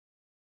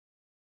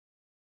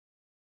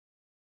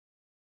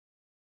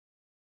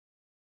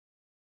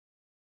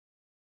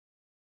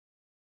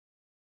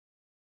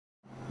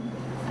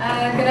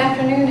Good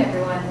afternoon,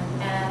 everyone,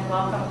 and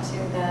welcome to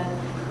the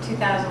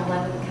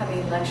 2011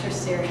 CCOVI Lecture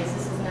Series.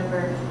 This is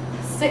number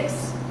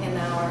 6 in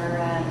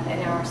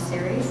our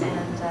series,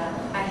 and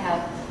I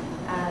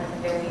have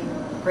the very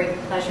great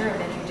pleasure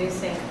of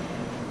introducing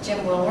Jim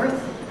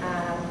Willwerth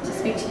to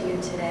speak to you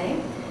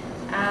today.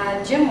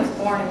 Jim was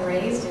born and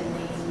raised in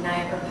the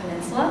Niagara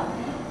Peninsula,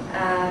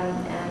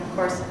 and of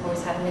course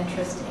always had an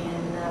interest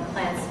in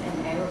plants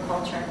and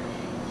agriculture.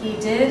 He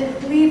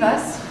did leave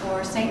us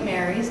for St.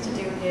 Mary's to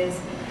do his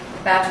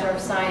Bachelor of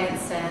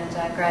Science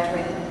and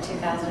graduated in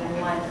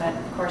 2001, but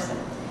of course at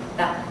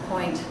that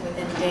point,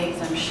 within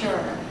days I'm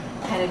sure,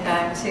 headed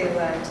back to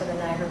the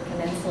Niagara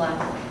Peninsula,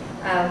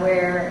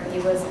 where he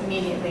was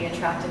immediately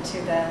attracted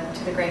to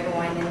the grape and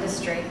wine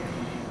industry.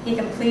 He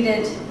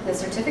completed the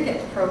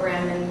certificate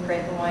program in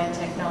grape and wine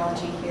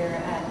technology here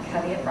at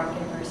CCOVI at Brock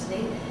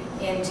University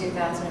in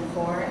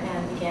 2004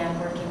 and began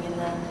working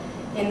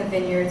in the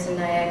vineyards in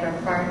Niagara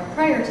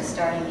prior to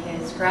starting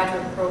his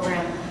graduate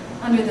program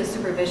under the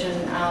supervision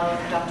of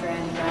Dr.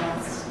 Andy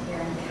Reynolds here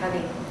in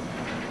CCOVI.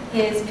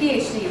 His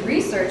PhD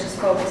research is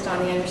focused on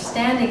the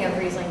understanding of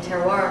Riesling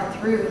terroir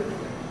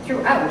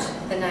throughout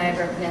the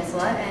Niagara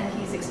Peninsula, and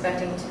he's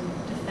expecting to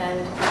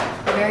defend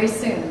very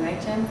soon,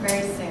 right, Jim?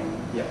 Very soon.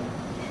 Yeah.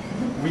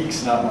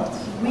 Weeks, not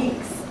months.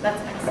 Weeks.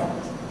 That's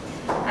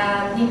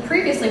excellent. He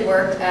previously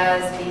worked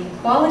as the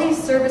Quality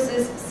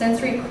Services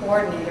Sensory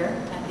Coordinator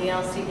at the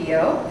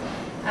LCBO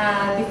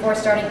before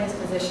starting his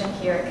position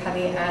here at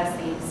CCOVI as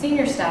the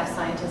Senior Staff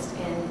Scientist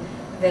in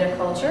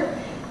Viticulture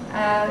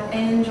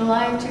in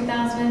July of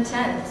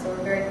 2010. So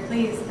we're very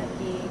pleased that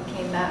he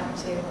came back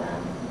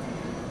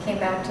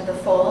to the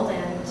fold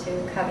and to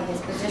CCOVI.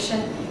 His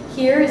position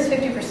here is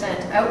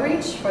 50%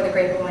 outreach for the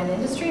grape and wine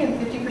industry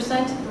and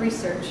 50%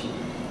 research.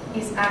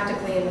 He's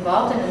actively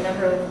involved in a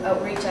number of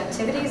outreach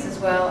activities as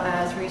well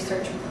as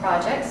research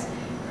projects,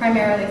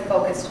 primarily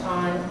focused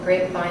on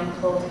grapevine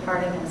cold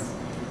hardiness.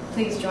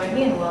 Please join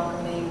me in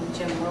welcoming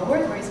Jim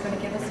Willwerth, where he's going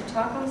to give us a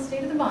talk on the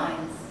state of the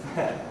vines.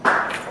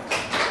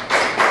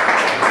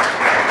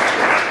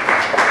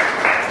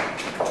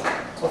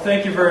 Well,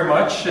 thank you very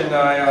much, and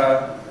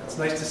it's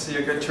nice to see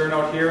a good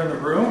turnout here in the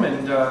room,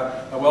 and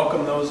I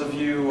welcome those of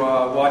you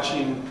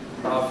watching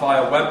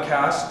via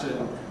webcast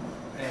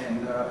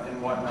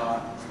and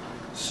whatnot.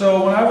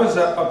 So when I was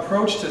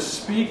approached to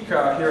speak here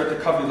at the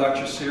CCOVI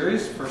Lecture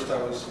Series, first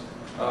I was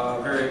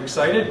very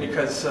excited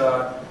because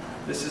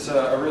this is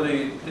a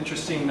really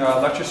interesting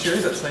lecture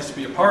series that's nice to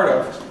be a part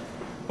of.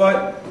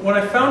 But when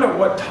I found out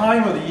what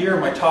time of the year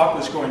my talk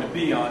was going to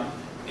be on,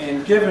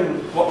 and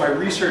given what my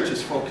research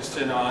is focused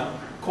in on,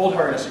 cold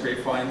hardness of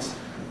grapevines,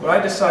 what I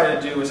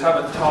decided to do was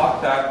have a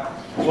talk that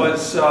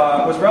was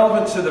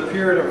relevant to the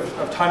period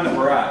of time that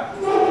we're at.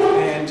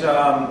 And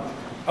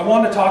I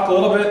wanted to talk a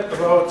little bit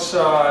about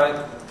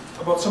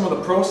some of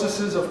the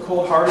processes of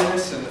cold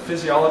hardiness and the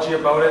physiology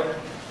about it,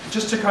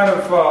 just to kind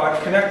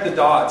of connect the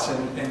dots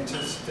and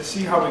to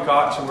see how we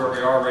got to where we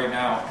are right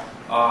now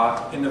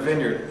in the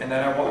vineyard. And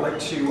then I would like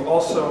to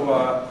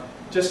also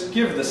just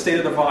give the state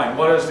of the vine.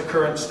 What is the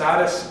current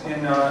status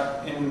in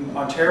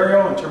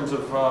Ontario in terms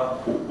of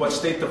what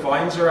state the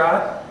vines are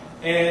at,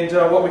 and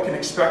what we can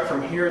expect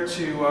from here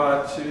to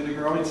the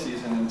growing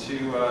season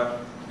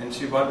and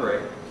to bud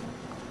break.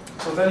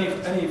 So with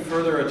any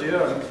further ado,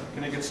 I'm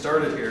going to get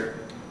started here.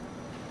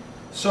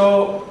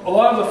 So a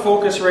lot of the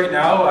focus right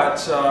now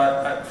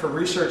for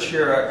research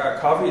here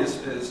at CCOVI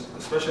is,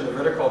 especially on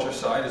the viticulture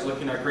side, is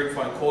looking at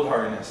grapevine cold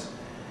hardiness.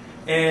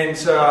 And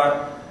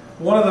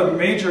one of the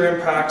major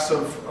impacts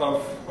of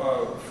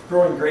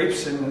growing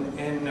grapes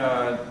in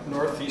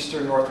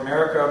northeastern North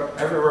America,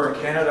 everywhere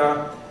in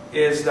Canada,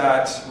 is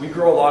that we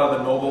grow a lot of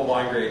the noble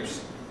wine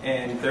grapes,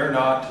 and they're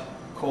not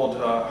cold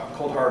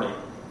hardy.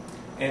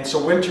 And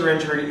so winter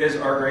injury is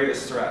our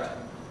greatest threat.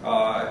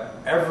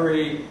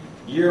 Every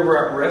year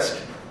we're at risk,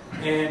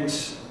 and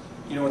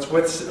it's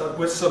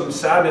with some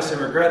sadness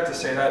and regret to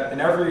say that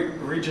in every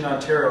region in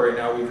Ontario right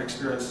now we've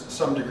experienced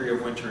some degree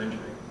of winter injury.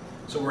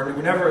 So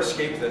we never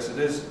escape this. It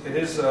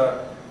is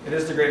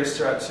the greatest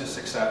threat to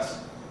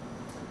success.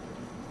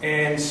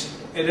 And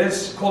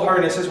cold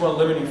hardiness is one of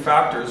the limiting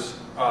factors,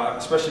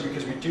 especially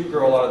because we do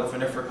grow a lot of the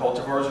vinifera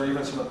cultivars or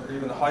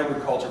even the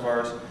hybrid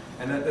cultivars,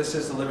 and that this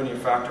is the limiting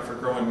factor for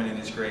growing many of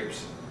these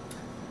grapes.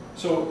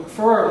 So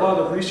for a lot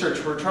of the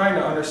research, we're trying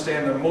to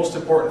understand the most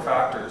important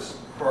factors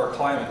for our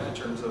climate in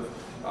terms of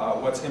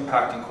what's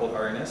impacting cold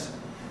hardiness,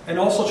 and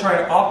also trying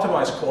to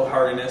optimize cold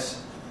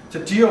hardiness to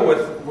deal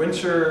with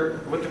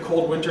the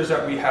cold winters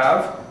that we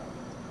have,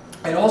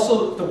 and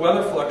also the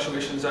weather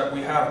fluctuations that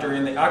we have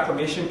during the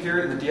acclimation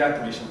period and the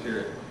deacclimation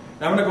period.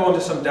 Now I'm going to go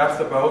into some depth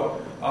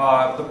about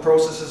the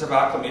processes of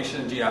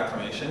acclimation and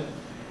deacclimation.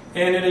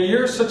 And in a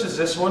year such as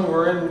this one,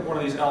 we're in one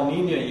of these El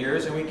Nino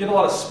years, and we get a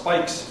lot of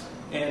spikes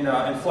and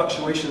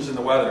fluctuations in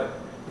the weather,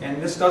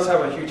 and this does have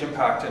a huge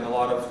impact in a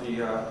lot of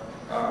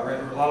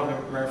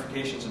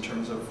ramifications in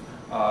terms of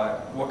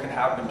what can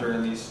happen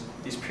during these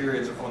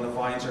periods of when the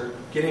vines are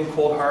getting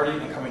cold hardy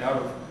and coming out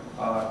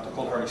of the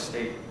cold hardy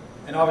state.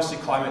 And obviously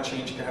climate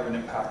change can have an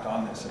impact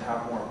on this and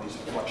have more of these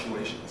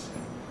fluctuations.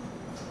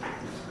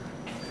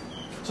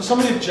 So some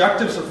of the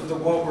objectives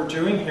of what we're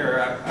doing here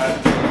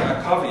at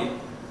CCOVI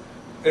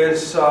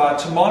is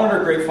to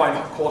monitor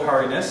grapevine cold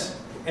hardiness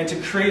and to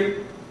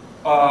create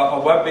a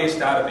web-based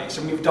database.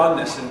 And we've done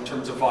this in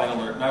terms of Vine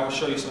Alert, and I will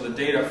show you some of the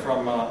data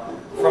from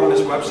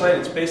this website.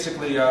 It's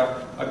basically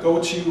a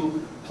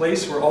go-to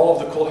place where all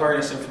of the cold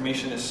hardiness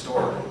information is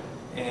stored.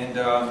 And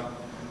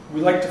we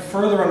like to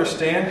further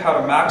understand how to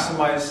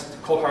maximize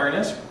cold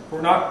hardiness.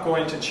 We're not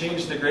going to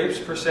change the grapes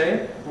per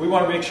se. We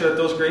want to make sure that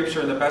those grapes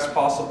are in the best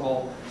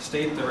possible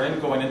state they're in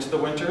going into the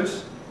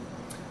winters.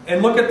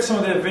 And look at some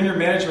of the vineyard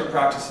management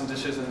practices and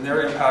decisions and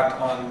their impact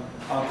on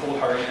cold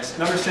hardiness,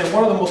 and understand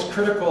what are the most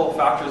critical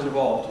factors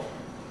involved.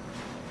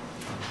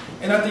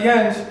 And at the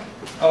end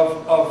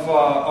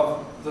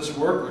of this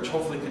work, which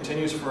hopefully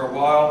continues for a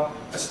while,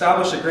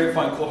 establish a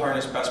grapevine cold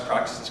hardiness best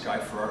practices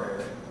guide for our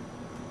area.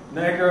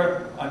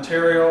 Niagara,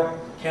 Ontario,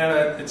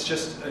 Canada, it's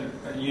just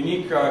a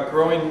unique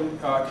growing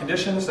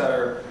conditions that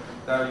are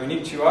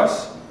unique to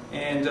us,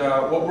 and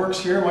what works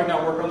here might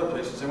not work other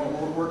places, and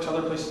what works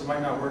other places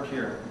might not work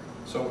here.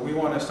 So we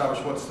want to establish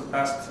what's the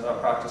best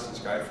practices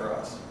guide for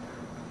us.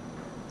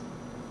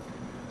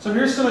 So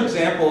here's some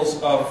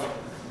examples of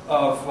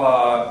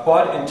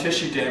bud and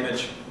tissue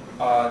damage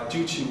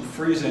due to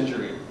freeze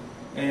injury.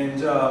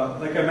 And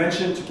like I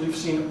mentioned, we've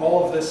seen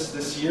all of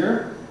this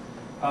year.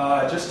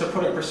 Just to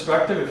put it in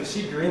perspective, if you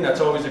see green,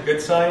 that's always a good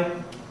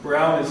sign.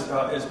 Brown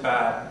is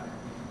bad.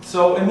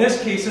 So in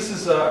this case, this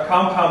is a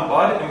compound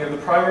bud, and we have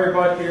the primary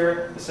bud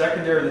here, the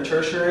secondary, and the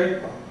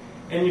tertiary.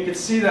 And you can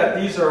see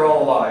that these are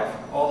all alive,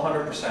 all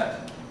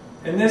 100%.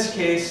 In this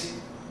case,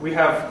 we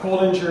have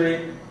cold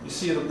injury. You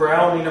see the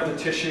browning of the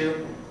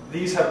tissue.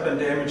 These have been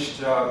damaged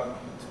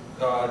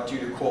due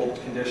to cold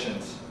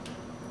conditions.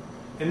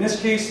 In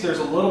this case, there's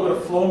a little bit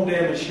of phloem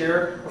damage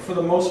here, but for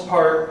the most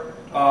part,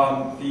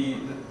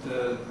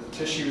 the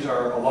tissues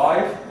are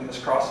alive in this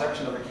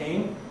cross-section of a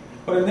cane.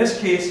 But in this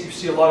case, you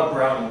see a lot of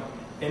browning.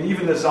 And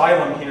even the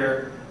xylem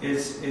here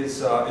is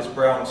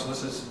brown, so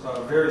this is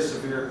very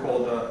severe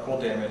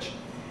cold damage.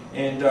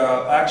 And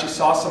I actually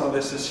saw some of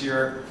this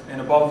year in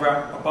above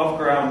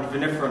ground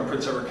vinifera in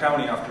Prince Edward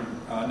County after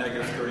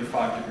negative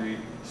 35 degree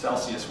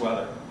Celsius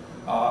weather.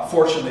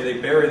 Fortunately,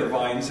 they bury the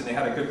vines and they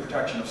had a good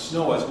protection of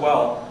snow as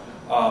well.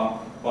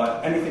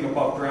 But anything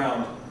above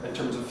ground, in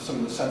terms of some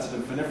of the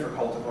sensitive vinifera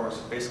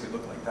cultivars, basically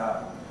looked like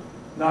that.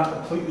 Not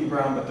completely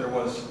brown, but there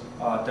was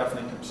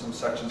definitely some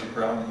sections of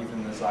brown even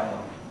in the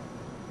xylem.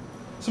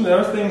 Some of the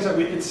other things that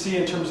we could see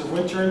in terms of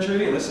winter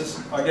injury, and this is,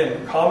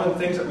 again, common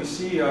things that we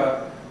see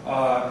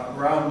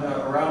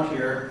around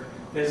here,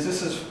 is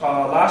this is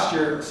last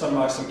year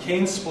some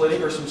cane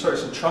splitting, or some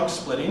trunk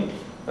splitting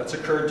that's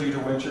occurred due to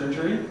winter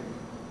injury.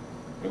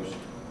 Oops.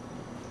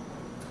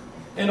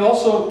 And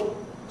also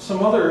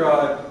some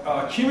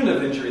other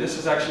cumulative injury. This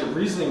is actually a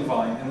Riesling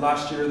vine, and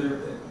last year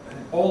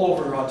all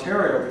over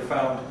Ontario we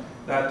found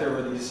that there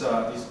were these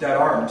dead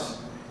arms,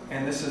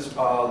 and this is a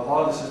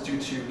lot of this is due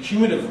to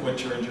cumulative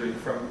winter injury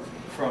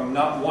from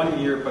not 1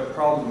 year but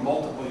probably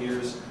multiple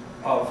years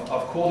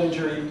of cold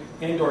injury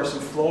and/or some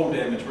phloem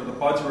damage where the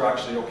buds were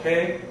actually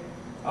okay,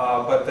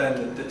 but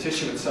then the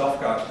tissue itself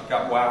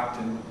got whacked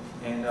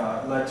and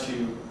led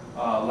to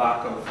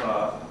lack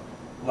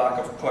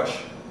of push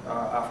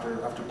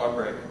after bud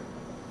break.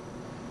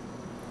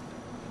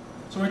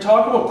 So when we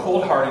talk about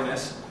cold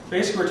hardiness,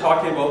 basically we're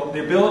talking about the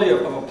ability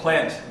of a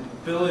plant,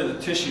 the ability of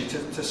the tissue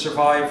to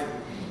survive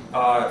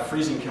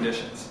freezing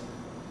conditions.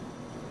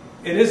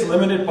 It is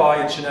limited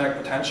by its genetic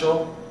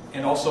potential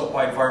and also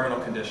by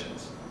environmental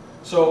conditions.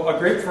 So a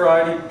grape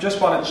variety,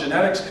 just on its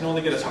genetics, can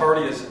only get as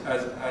hardy as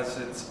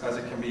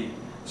it can be.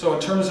 So in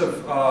terms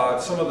of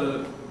some of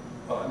the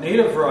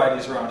native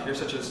varieties around here,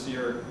 such as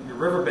your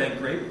riverbank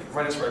grape,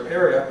 Vitis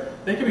riparia,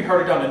 they can be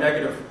hardy down to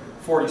negative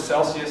 40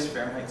 Celsius,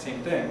 Fahrenheit,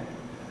 same thing.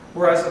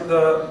 Whereas a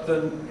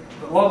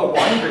lot of the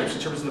wine grapes, in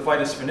terms of the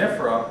Vitis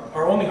vinifera,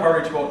 are only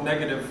hardy to about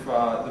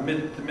the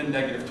mid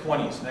negative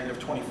 20s, negative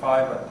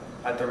 25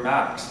 at their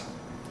max.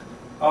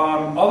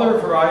 Other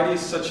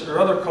varieties,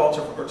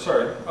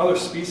 other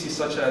species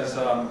such as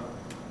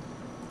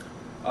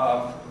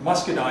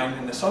muscadine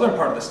in the southern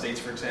part of the states,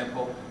 for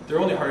example, they're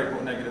only hardy at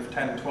about negative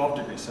 10 and 12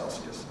 degrees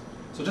Celsius.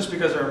 So just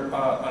because they're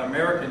an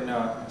American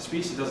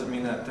species doesn't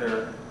mean that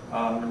they're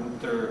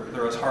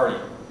as hardy.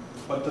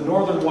 But the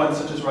northern ones,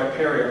 such as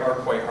riparia, are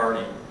quite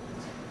hardy.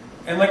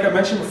 And like I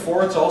mentioned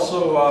before, it's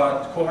also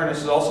cold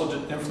hardiness is also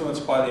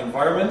influenced by the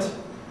environment.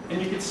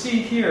 And you can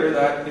see here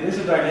that it is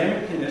a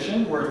dynamic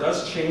condition where it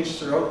does change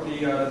throughout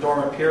the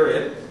dormant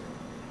period.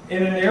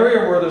 In an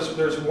area where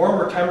there's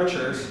warmer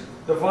temperatures,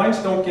 the vines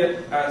don't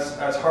get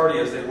as hardy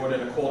as they would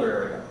in a colder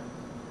area.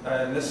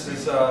 And this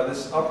is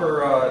this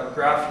upper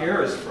graph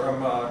here is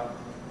from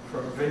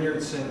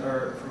vineyards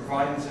from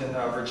vines in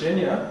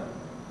Virginia,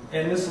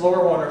 and this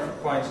lower one are from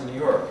vines in New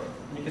York.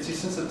 And you can see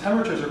since the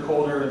temperatures are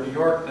colder in New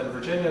York than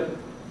Virginia,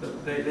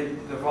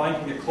 the vine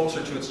can get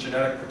closer to its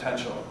genetic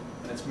potential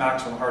and its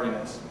maximum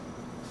hardiness.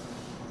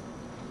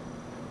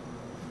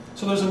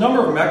 So there's a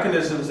number of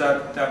mechanisms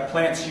that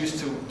plants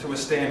use to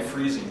withstand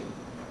freezing.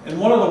 And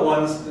one of the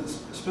ones that's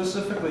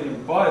specifically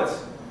in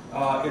buds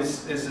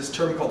is this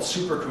term called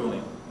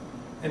supercooling.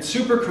 And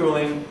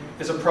supercooling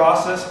is a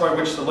process by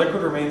which the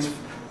liquid remains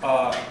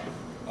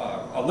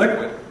a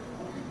liquid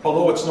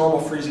below its normal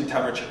freezing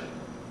temperature.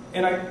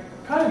 And I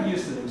kind of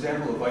used an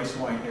example of ice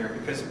wine here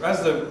because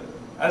as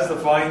the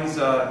vines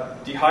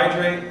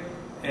dehydrate,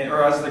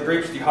 or as the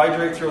grapes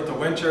dehydrate throughout the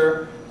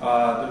winter,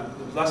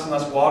 there's less and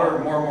less water,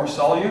 more and more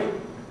solute.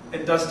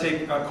 It does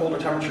take a colder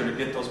temperature to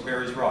get those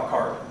berries rock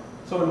hard.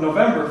 So in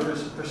November,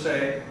 per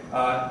se,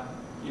 -8,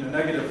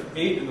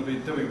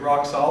 and they'll be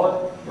rock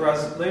solid.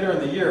 Whereas later in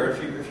the year,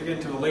 if you get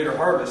into a later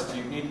harvest,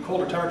 you need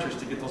colder temperatures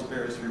to get those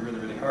berries to be really,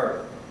 really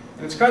hard.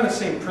 And it's kind of the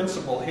same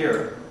principle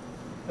here.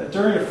 That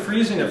during a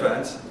freezing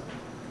event,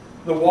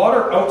 the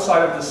water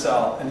outside of the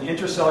cell and the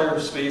intercellular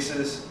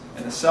spaces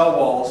and the cell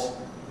walls,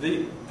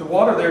 the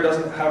water there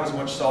doesn't have as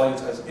much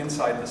solutes as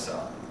inside the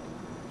cell.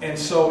 And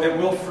so it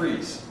will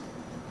freeze.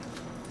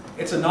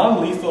 It's a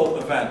non-lethal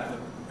event.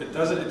 It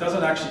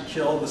doesn't actually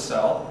kill the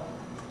cell.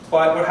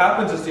 But what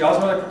happens is the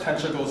osmotic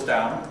potential goes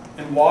down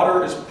and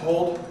water is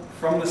pulled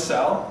from the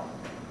cell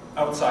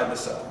outside the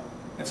cell.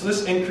 And so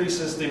this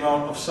increases the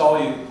amount of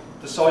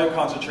the solute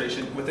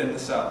concentration within the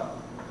cell.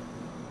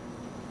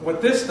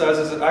 What this does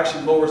is it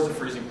actually lowers the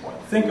freezing point.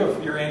 Think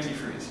of your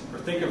antifreeze, or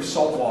think of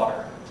salt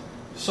water.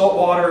 Salt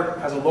water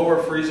has a lower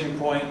freezing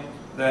point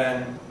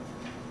than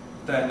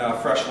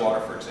fresh water,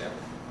 for example.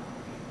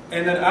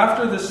 And then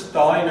after this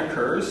thawing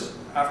occurs,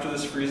 after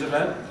this freeze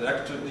event,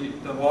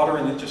 the water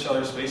in the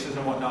intercellular spaces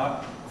and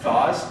whatnot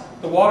thaws,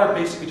 the water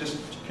basically just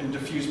can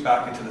diffuse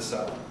back into the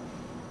cell.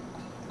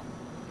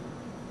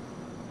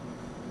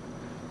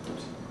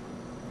 Oops.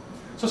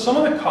 So some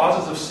of the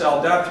causes of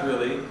cell death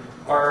really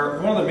are,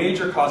 one of the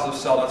major causes of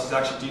cell death is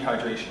actually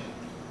dehydration.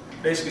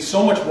 Basically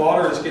so much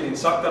water is getting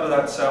sucked out of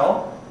that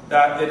cell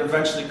that it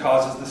eventually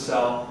causes the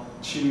cell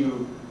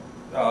to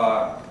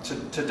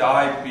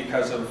die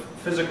because of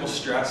physical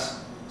stress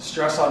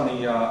on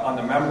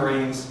the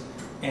membranes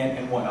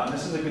and whatnot. And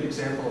this is a good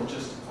example of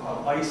just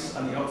ice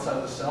on the outside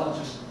of the cell.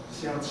 Just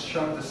see how it's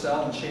shrunk the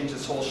cell and changed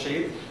its whole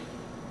shape.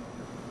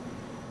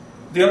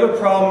 The other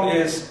problem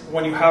is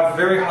when you have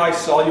very high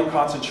solute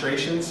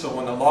concentrations, so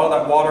when a lot of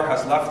that water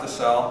has left the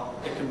cell,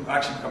 it can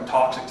actually become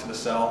toxic to the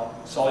cell.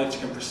 Solutes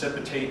can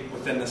precipitate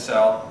within the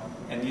cell,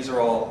 and these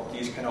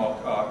can all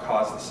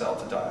cause the cell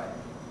to die.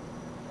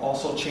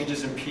 Also,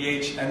 changes in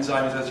pH.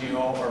 Enzymes, as you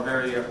know, are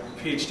very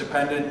pH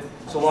dependent.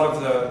 So a lot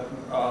of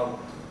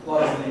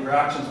the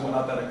reactions and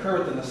whatnot that occur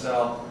within the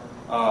cell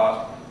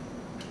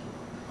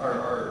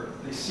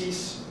they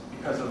cease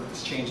because of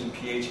this change in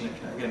pH, and it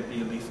can again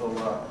be lethal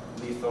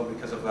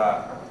because of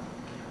that.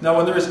 Now,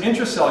 when there is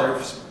intracellular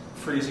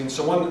freezing,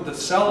 so when the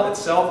cell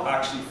itself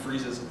actually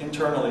freezes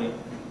internally,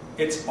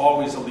 it's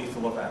always a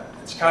lethal event.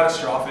 It's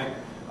catastrophic.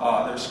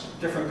 There's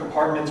different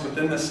compartments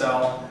within the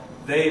cell.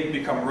 They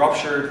become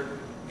ruptured.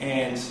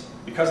 And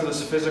because of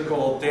this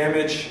physical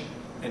damage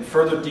and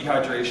further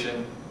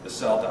dehydration, the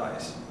cell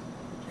dies.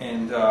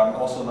 And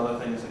also another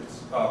thing is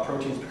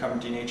proteins become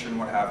denatured and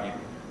what have you.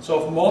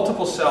 So if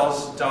multiple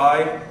cells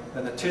die,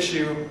 then the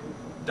tissue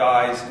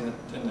dies and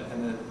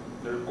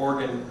the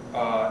organ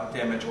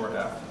damage or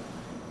death.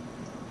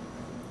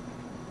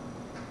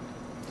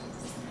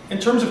 In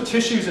terms of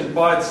tissues and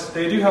buds,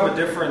 they do have a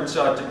different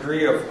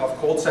degree of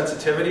cold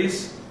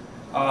sensitivities.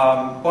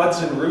 Buds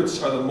and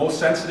roots are the most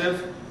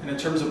sensitive. And in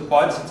terms of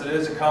buds, since it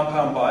is a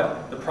compound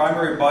bud, the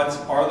primary buds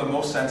are the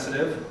most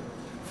sensitive,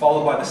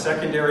 followed by the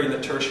secondary and the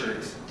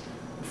tertiaries.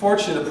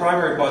 Unfortunately, the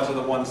primary buds are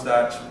the ones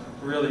that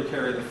really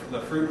carry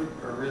the fruit,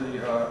 or really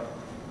are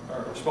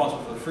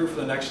responsible for the fruit for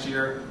the next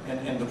year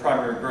and the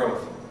primary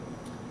growth.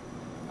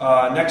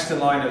 Next in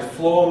line is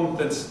phloem,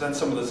 then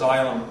some of the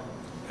xylem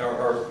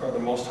are the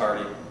most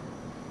hardy.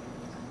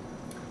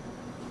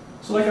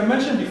 So like I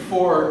mentioned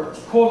before,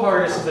 cold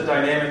hardiness is a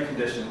dynamic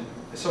condition.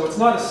 So it's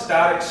not a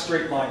static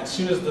straight line. As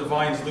soon as the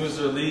vines lose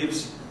their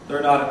leaves,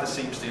 they're not at the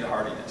same state of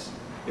hardiness.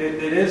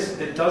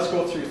 It does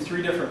go through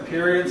 3 different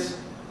periods.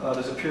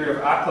 There's a period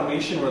of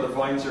acclimation where the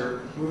vines are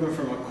moving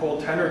from a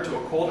cold tender to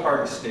a cold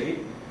hardy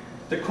state.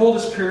 The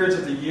coldest periods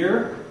of the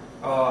year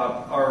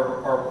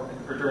are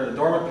during the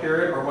dormant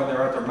period or when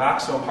they're at their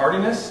maximum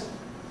hardiness.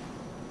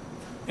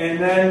 And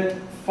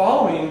then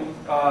following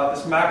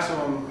this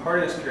maximum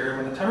hardiness period,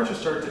 when the temperatures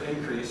start to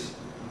increase,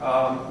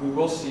 we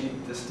will see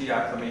this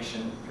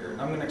deacclimation period.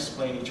 I'm going to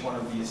explain each one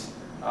of these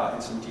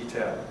in some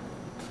detail.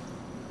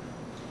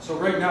 So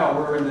right now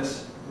we're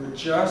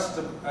just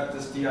at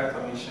this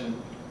deacclimation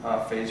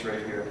phase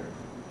right here.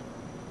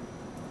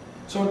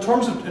 So in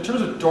terms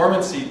of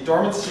dormancy,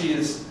 dormancy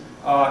is,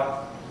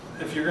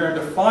 if you're going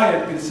to define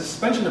it, the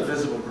suspension of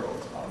visible growth.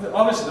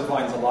 Obviously the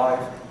vine's alive.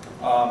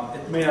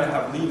 It may not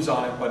have leaves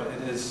on it, but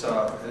it is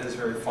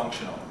very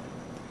functional.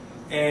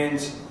 And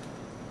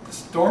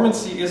this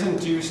dormancy is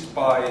induced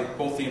by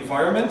both the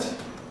environment,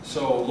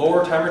 so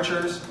lower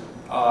temperatures,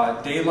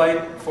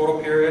 daylight,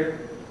 photoperiod,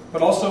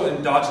 but also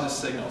endogenous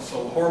signals.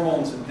 So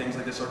hormones and things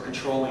like this are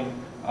controlling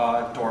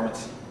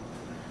dormancy,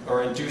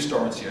 or induced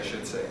dormancy, I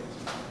should say.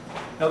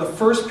 Now the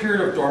first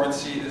period of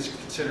dormancy is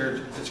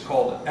considered, it's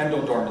called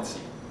endodormancy.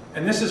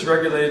 And this is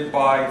regulated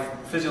by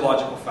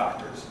physiological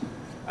factors.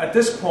 At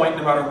this point,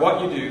 no matter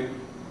what you do,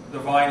 the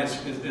vine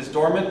is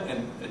dormant,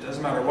 and it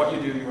doesn't matter what you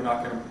do, you're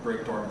not going to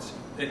break dormancy.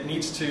 It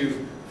needs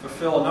to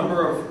fulfill a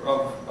number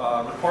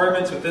of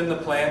requirements within the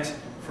plant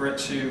for it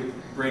to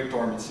break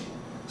dormancy.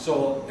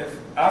 So if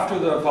after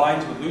the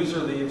vines would lose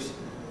their leaves,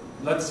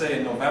 let's say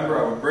in November,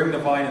 I would bring the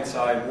vine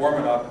inside,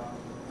 warm it up,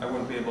 I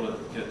wouldn't be able to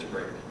get it to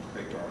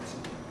break dormancy.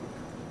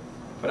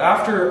 But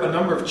after a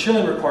number of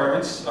chilling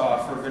requirements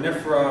for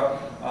vinifera,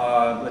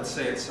 let's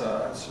say it's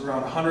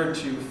around 100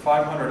 to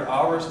 500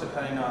 hours,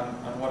 depending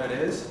on what it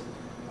is.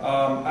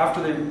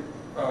 After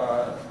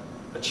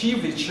they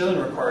achieve these chilling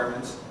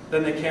requirements,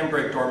 then they can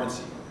break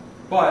dormancy.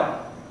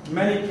 But in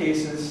many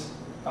cases,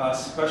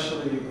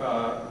 especially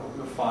what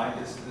you'll find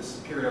is this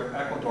period of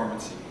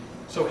ectodormancy.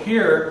 So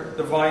here,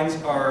 the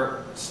vines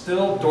are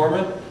still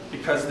dormant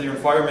because the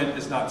environment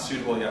is not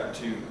suitable yet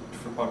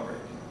for bug break.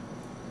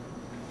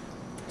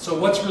 So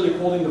what's really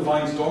holding the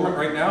vines dormant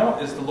right now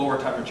is the lower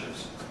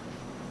temperatures.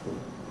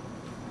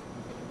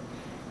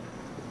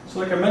 So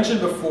like I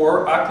mentioned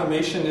before,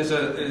 acclimation is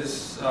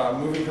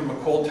moving from a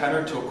cold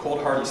tender to a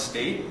cold hardy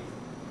state,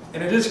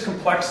 and it is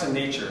complex in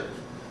nature.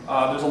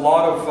 There's a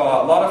lot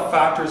of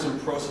factors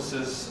and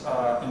processes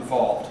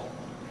involved,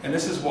 and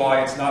this is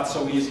why it's not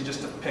so easy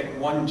just to pick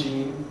one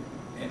gene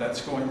and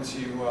that's going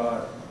to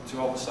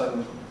all of a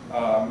sudden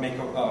make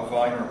a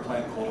vine or a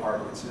plant cold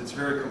hardy. It's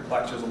very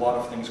complex. There's a lot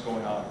of things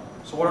going on.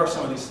 So what are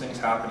some of these things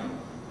happening?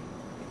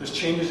 There's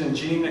changes in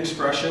gene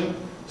expression.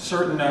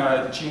 Certain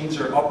genes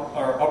are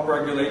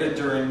upregulated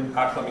during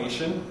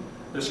acclimation.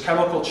 There's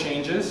chemical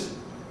changes,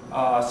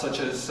 such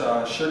as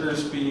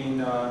sugars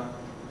being,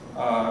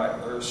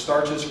 or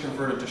starches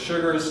converted to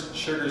sugars,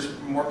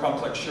 more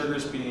complex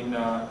sugars being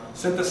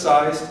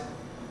synthesized.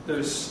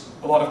 There's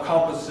a lot of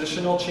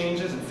compositional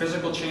changes and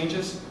physical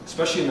changes,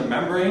 especially in the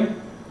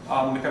membrane.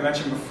 Like I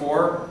mentioned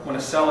before, when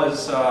a cell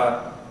is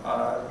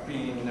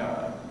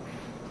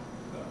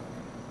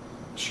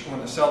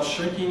when the cell's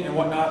shrinking and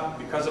whatnot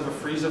because of a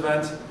freeze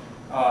event,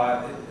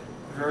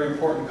 very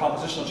important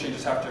compositional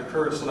changes have to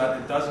occur so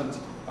that it doesn't,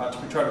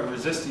 we try to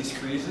resist these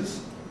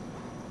freezes.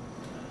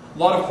 A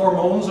lot of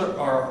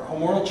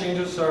hormonal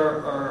changes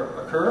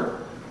occur,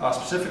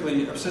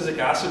 specifically abscisic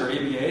acid or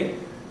ABA.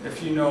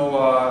 If you know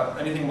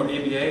anything about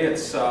ABA,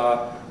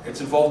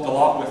 it's involved a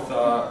lot with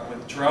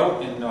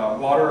drought and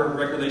water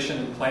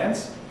regulation in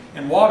plants.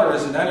 And water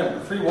is an enemy.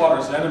 Free water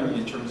is an enemy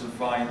in terms of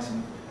vines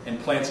and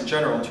plants in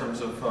general, in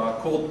terms of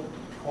cold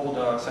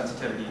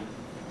sensitivity.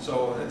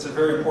 So it's a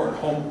very important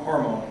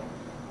hormone.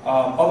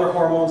 Other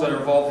hormones that are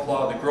involved with a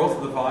lot of the growth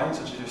of the vine,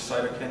 such as your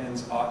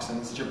cytokinins,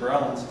 auxins,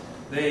 gibberellins,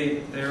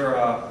 they're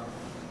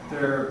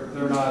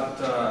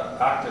not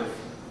active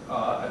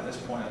at this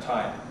point in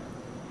time.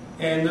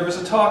 And there was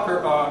a talk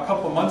a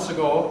couple of months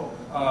ago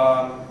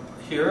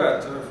here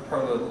at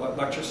part of the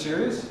lecture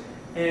series,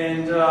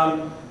 and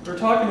we're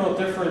talking about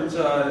different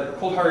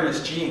cold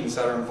hardiness genes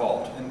that are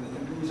involved. And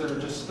these are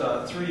just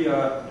three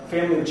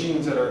family of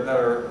genes that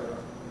are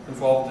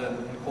involved in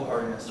cold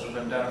hardiness, that have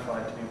been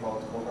identified to be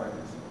involved in cold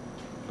hardiness.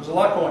 There's a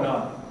lot going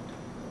on.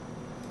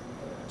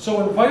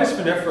 So in Vitis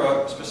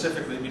vinifera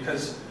specifically,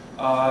 because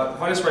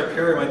Vitis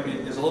riparia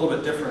is a little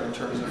bit different in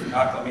terms of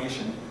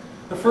acclimation.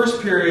 The first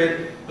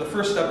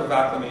step of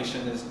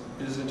acclimation is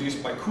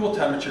induced by cool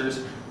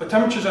temperatures, but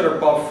temperatures that are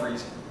above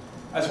freezing,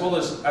 as well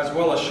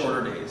as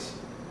shorter days.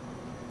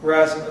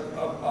 Whereas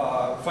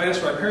Vitis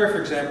riparia,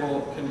 for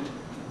example,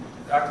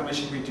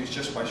 acclimation can be induced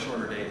just by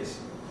shorter days.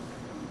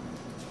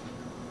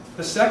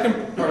 The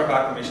second part of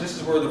acclimation, this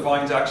is where the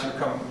vines actually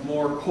become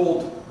more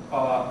cold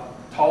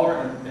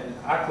tolerant and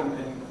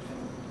acclimate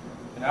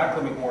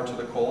more to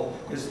the cold,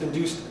 is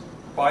induced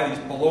by these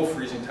below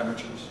freezing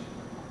temperatures.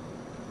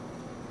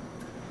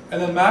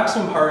 And then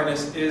maximum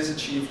hardiness is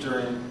achieved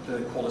during the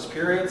coldest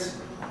periods.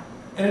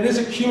 And it is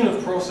a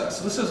cumulative process.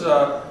 So this is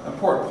an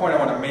important point I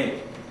want to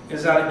make,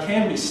 is that it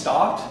can be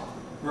stopped,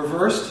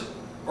 reversed,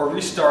 or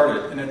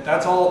restarted, and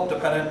that's all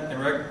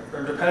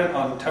dependent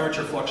on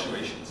temperature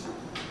fluctuations.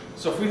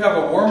 So if we have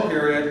a warm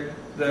period,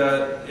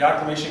 the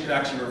acclimation can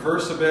actually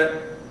reverse a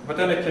bit, but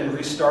then it can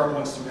restart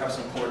once we have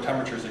some colder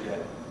temperatures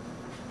again.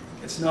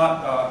 It's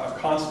not a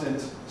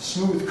constant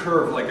smooth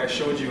curve like I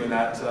showed you in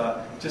that.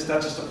 That's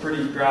just a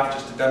pretty graph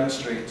just to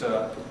demonstrate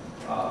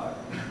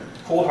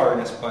cold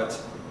hardiness, but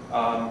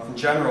in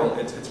general,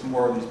 it's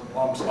more of these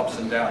ups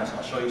and downs.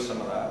 I'll show you some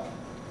of that.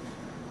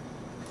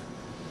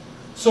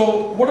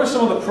 So what are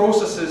some of the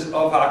processes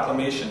of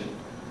acclimation?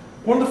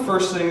 One of the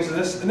first things,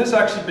 and this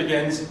actually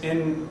begins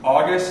in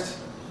August,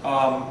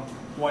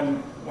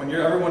 when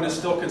everyone is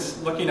still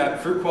looking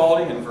at fruit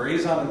quality and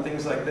veraison and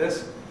things like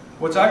this.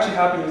 What's actually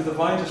happening is the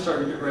vines are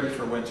starting to get ready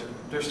for winter.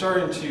 They're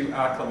starting to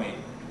acclimate.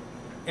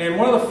 And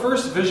one of the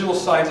first visual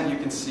signs that you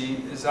can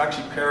see is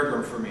actually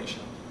paraderm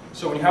formation.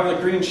 So when you have the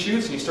green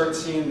shoots and you start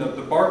seeing the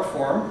bark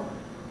form,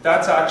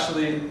 that's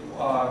actually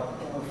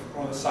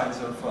one of the signs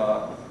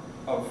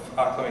of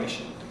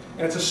acclimation.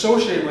 And it's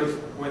associated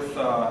with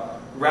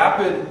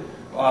rapid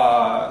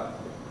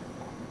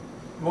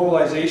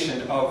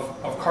mobilization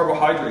of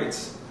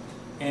carbohydrates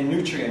and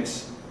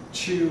nutrients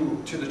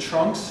to the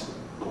trunks,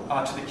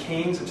 to the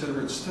canes, and to the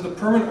roots, to the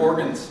permanent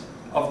organs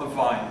of the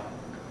vine.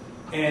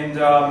 And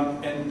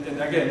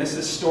again, this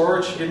is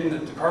storage, getting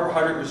the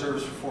carbohydrate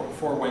reserves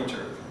for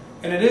winter.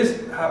 And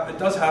it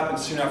does happen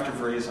soon after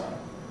veraison.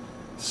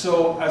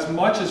 So as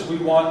much as we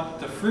want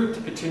the fruit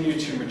to continue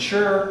to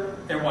mature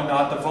and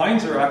whatnot, the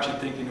vines are actually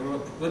thinking,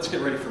 well, let's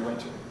get ready for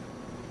winter.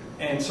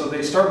 And so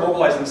they start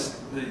mobilizing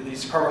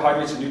these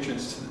carbohydrates and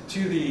nutrients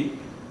to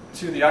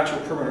the actual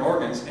permanent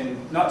organs,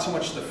 and not so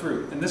much the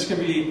fruit. And this can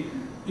be,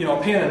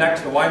 a pain in the neck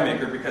to the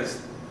winemaker,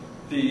 because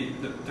the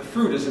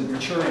fruit isn't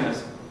maturing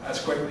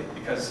as quickly,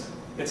 because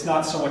it's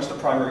not so much the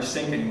primary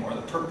sink anymore.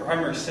 The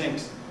primary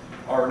sinks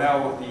are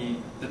now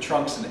the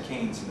trunks and the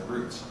canes and the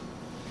roots.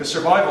 Because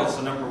survival is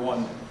the number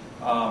one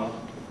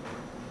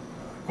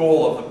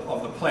goal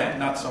of the plant,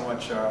 not so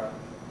much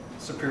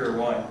superior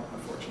wine,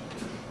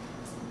 unfortunately.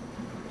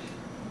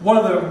 One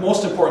of the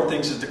most important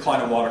things is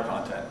decline in water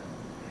content.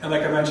 And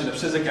like I mentioned,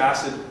 abscisic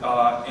acid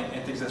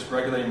and things that's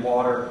regulating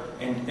water,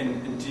 and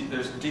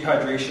there's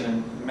dehydration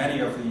in many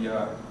of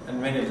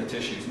the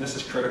tissues, and this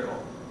is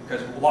critical,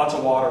 because lots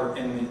of water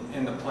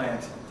in the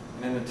plant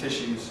and in the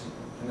tissues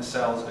and the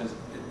cells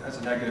has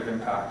a negative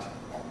impact.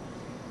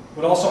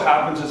 What also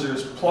happens is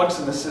there's plugs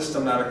in the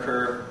system that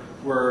occur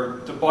where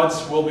the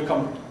buds will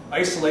become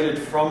isolated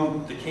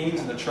from the canes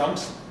and the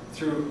trunks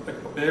through a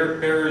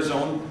barrier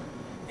zone.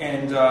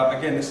 And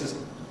again, this is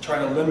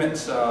trying to limit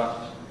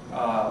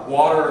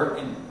water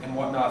and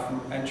whatnot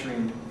from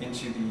entering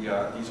into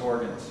these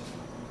organs.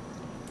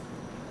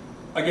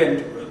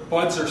 Again,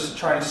 buds are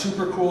trying to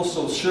supercool,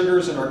 so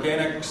sugars and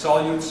organic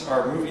solutes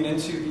are moving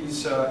into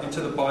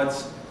into the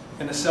buds,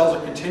 and the cells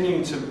are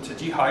continuing to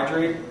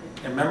dehydrate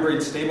and membrane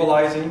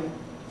stabilizing.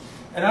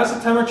 And as the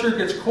temperature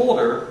gets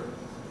colder,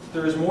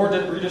 there is more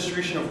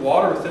redistribution of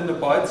water within the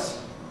buds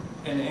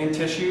and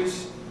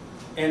tissues,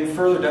 and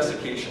further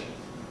desiccation.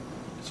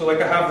 So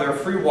like I have there,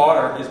 free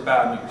water is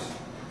bad news.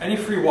 Any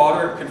free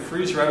water can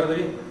freeze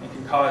readily and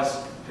can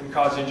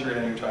cause injury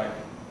at any time.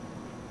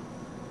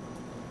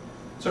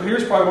 So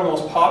here's probably one of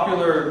the most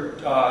popular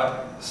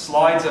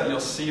slides that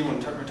you'll see when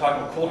we're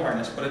talking about cold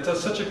harness, but it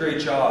does such a great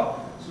job.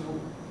 So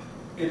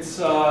it's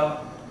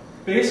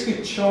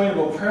basically showing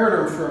about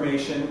periderm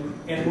formation,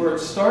 and where it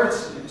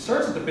starts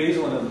at the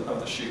basal end of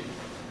the shoot,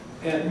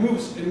 and it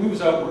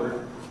moves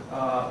outward.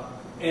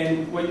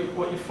 And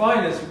what you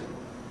find is,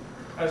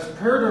 as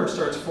periderm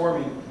starts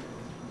forming,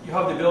 you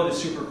have the ability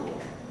to supercool.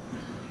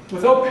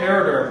 Without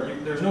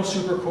periderm, there's no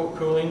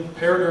supercooling.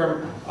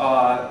 Periderm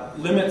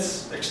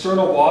limits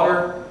external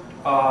water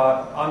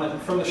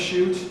from the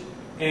shoot,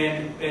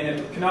 and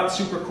it cannot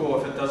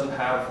supercool if it doesn't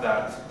have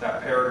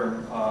that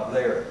periderm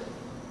layer.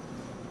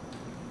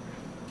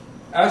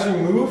 As we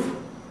move,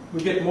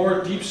 we get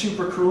more deep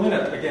supercooling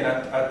at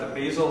the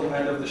basal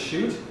end of the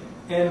shoot,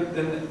 and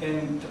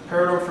the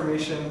periderm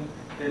formation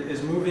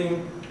is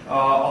moving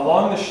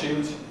along the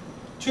shoot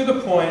to the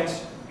point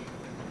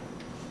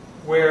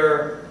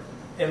where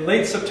in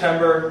late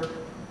September,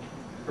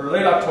 or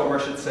late October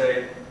I should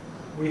say,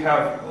 we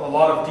have a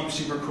lot of deep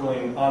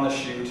supercooling on the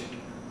shoot,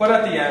 but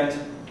at the end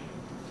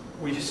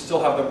we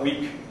still have the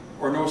weak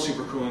or no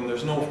supercooling.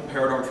 There's no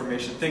periderm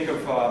formation. Think of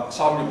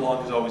Sauvignon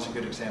Blanc is always a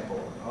good example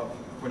of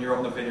when you're out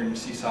in the vineyard and you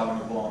see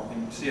Sauvignon Blanc,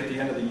 and you see at the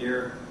end of the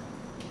year,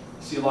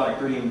 you see a lot of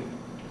green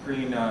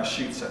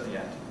shoots at the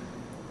end.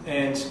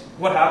 And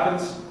what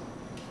happens?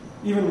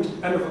 Even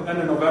end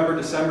of November,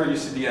 December, you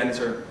see the ends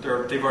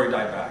they've already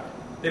died back.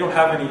 They don't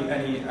have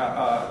any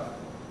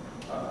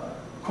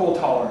cold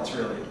tolerance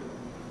really,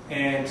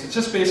 and it's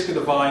just basically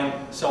the vine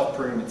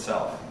self-pruning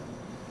itself.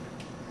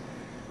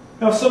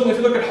 Now, if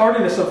you look at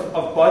hardiness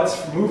of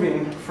buds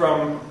moving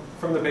from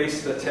the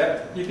base to the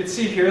tip, you can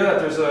see here that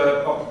there's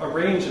a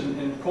range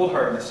in cold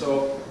hardness.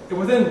 So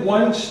within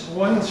one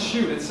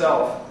shoot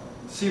itself,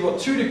 see about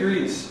 2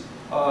 degrees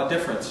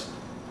difference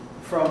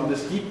from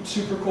this deep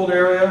supercooled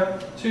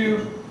area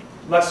to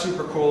less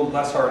supercooled,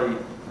 less hardy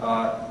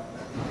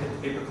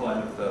apical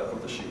end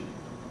of the shoot.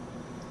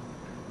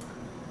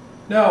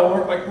 Now,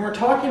 when we're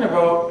talking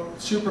about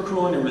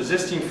supercooling and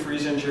resisting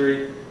freeze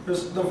injury,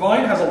 the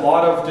vine has a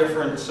lot of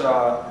different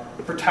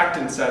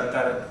protectants that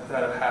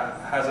it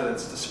has at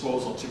its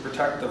disposal to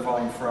protect the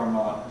vine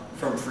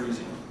from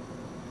freezing.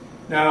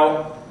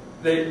 Now,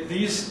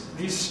 these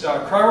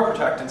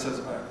cryoprotectants, as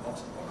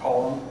I'll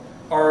call them,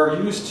 are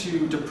used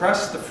to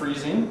depress the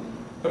freezing,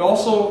 but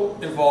also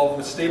involved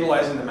with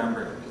stabilizing the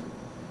membrane,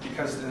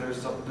 because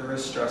there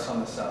is stress on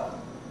the cell.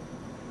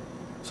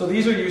 So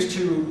these are used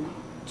to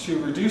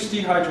reduce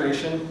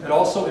dehydration and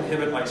also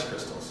inhibit ice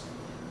crystals.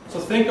 So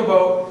think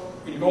about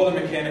when you go to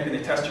the mechanic and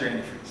they test your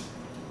antifreeze,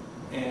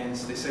 and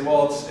they say,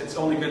 well, it's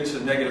only good to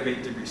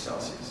 -8 degrees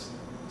Celsius.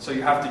 So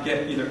you have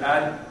to either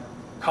add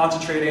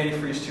concentrated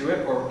antifreeze to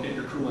it or get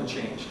your coolant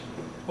changed.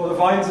 Well, the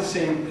vine's the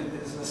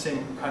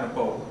same kind of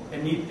boat.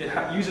 It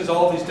uses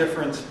all these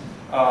different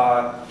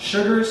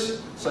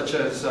sugars, such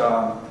as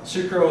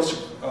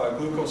sucrose,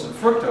 glucose, and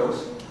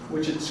fructose,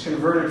 which it's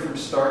converted from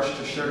starch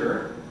to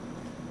sugar.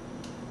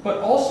 but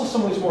also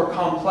some of these more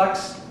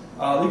complex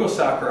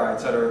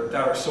oligosaccharides that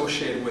are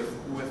associated with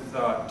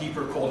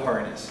deeper cold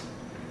hardiness.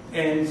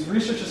 And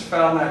researchers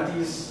found that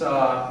these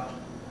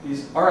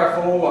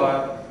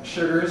RFO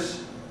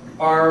sugars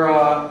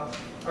are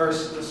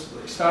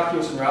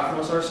stachyose and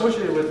raffinose are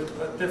associated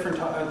with different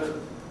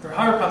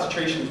higher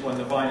concentrations when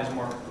the vine is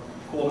more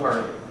cold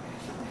hardy.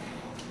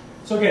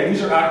 So again,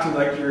 these are acting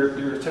like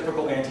your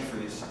typical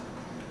antifreeze.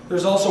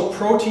 There's also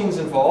proteins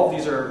involved.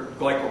 These are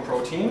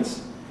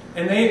glycoproteins,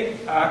 and they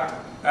act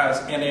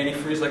as an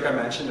antifreeze, like I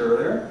mentioned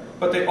earlier,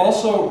 but they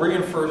also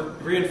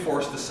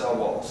reinforce the cell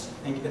walls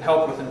and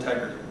help with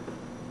integrity.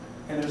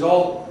 And these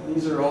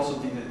are also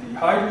the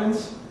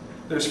dehydrins.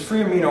 There's free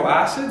amino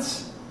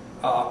acids,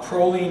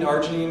 proline,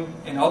 arginine,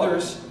 and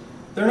others.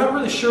 They're not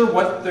really sure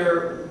what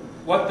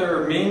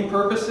their main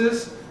purpose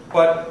is,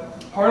 but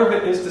part of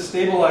it is to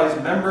stabilize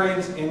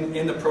membranes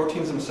in the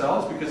proteins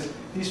themselves, because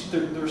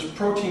there's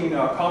protein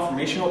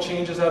conformational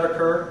changes that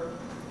occur.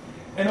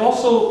 And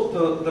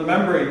also the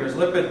membrane, there's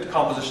lipid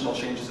compositional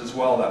changes as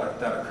well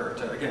that occur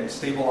to, again,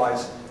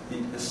 stabilize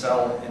the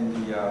cell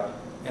in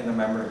the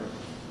membrane.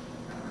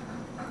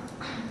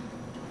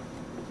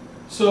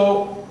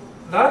 So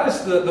that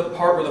is the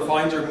part where the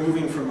vines are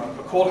moving from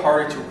a cold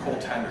hardy to a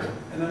cold tender,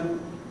 and then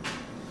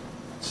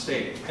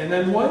state. And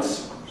then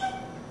once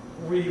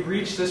we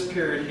reach this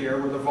period here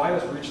where the vine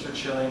has reached their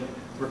chilling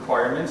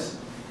requirements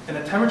and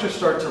the temperatures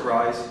start to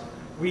rise,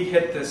 we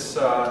hit this,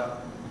 the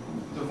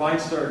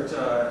vines start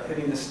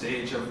hitting the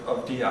stage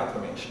of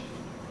deacclimation.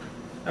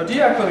 Now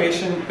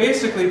deacclimation,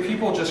 basically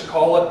people just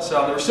call it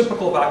the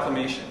reciprocal of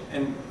acclimation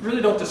and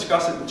really don't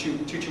discuss it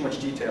in too much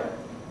detail.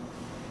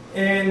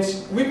 And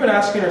we've been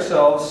asking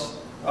ourselves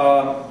a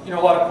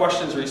lot of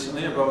questions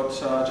recently about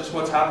just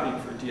what's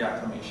happening for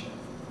deacclimation.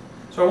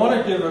 So I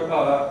want to give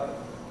a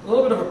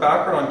little bit of a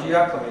background on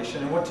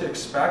deacclimation and what to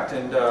expect,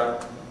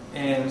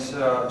 and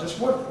just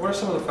what are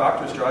some of the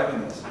factors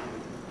driving this.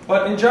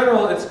 But in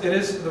general, it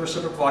is the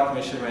reciprocal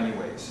acclimation in many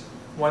ways.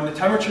 When the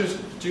temperatures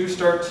do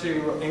start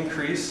to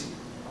increase,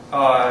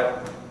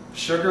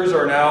 sugars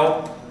are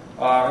now,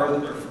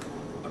 or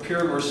a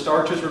period where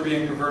starches were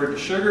being converted to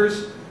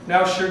sugars.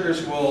 Now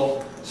sugars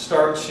will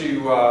start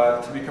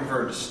to be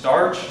converted to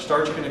starch.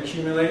 Starch can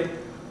accumulate,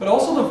 but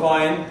also the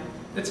vine,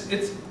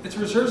 its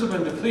reserves have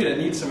been depleted.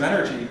 It needs some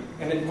energy,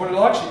 and what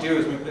it'll actually do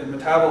is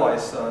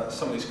metabolize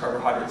some of these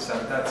carbohydrates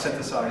that's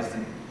synthesized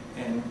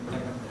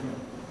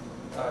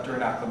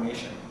during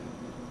acclimation.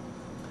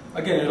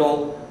 Again,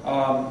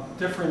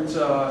 different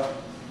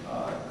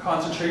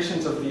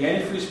concentrations of the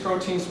antifreeze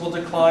proteins will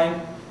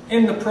decline,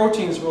 and the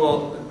proteins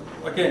will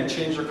again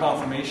change their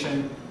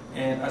conformation,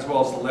 and as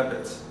well as the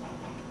lipids.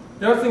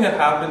 The other thing that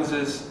happens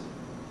is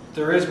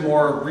there is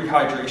more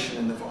rehydration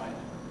in the vine.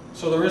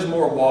 So there is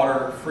more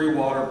water, free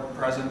water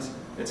present.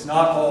 It's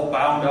not all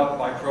bound up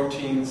by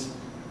proteins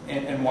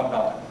and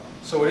whatnot.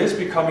 So it is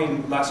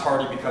becoming less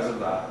hardy because of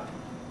that.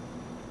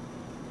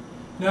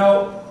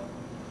 Now,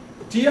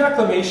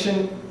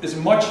 deacclimation is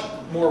much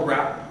more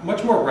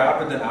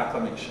rapid than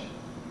acclimation.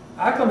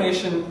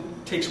 Acclimation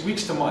takes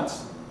weeks to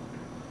months.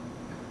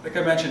 Like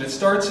I mentioned, it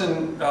starts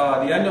in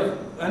the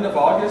end of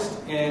August,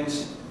 and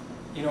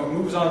it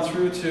moves on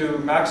through to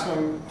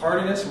maximum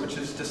hardiness, which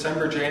is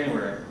December,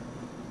 January,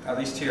 at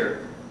least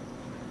here.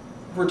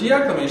 For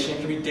deacclimation, it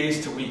can be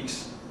days to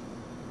weeks.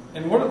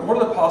 And what are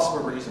the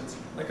possible reasons?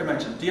 Like I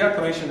mentioned,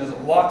 deacclimation has a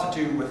lot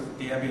to do with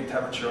the ambient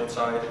temperature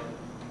outside.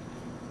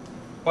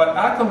 But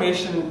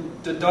acclimation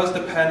does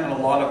depend on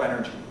a lot of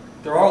energy.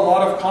 There are a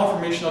lot of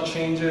conformational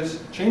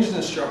changes, changes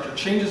in structure,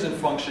 changes in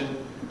function,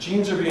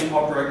 genes are being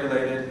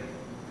upregulated,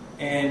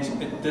 and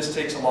this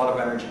takes a lot of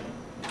energy.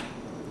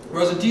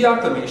 Whereas in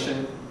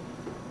deacclimation,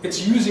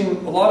 it's using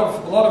a lot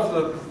of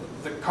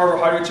the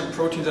carbohydrates and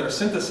proteins that are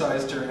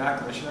synthesized during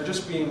acclimation are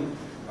just being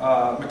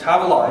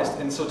metabolized,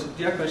 and so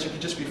deacclimation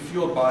can just be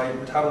fueled by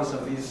metabolism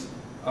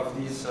of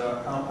these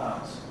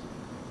compounds.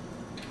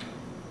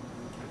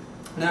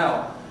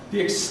 Now, the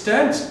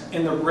extent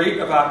and the rate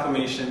of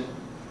acclimation,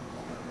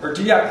 or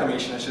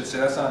deacclimation I should say,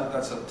 that's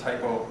a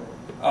typo,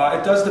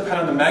 it does depend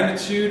on the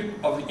magnitude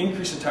of the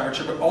increase in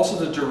temperature, but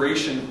also the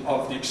duration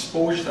of the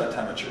exposure to that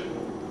temperature.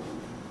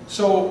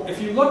 So if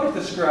you look at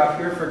this graph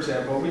here, for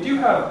example, we do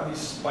have these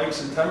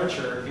spikes in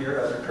temperature here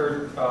that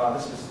occurred,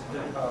 this is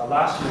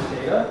last year's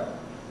data.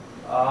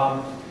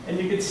 And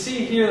you can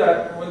see here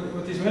that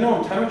with these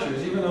minimum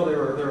temperatures, even though they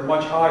were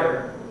much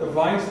higher, the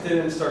vines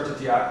didn't start to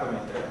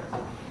deacclimate there.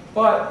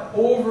 But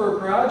over a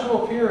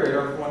gradual period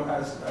of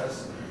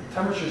as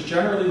temperatures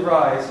generally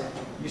rise,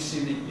 you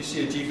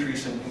see a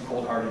decrease in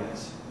cold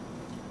hardiness.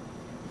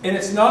 And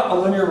it's not a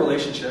linear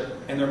relationship,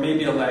 and there may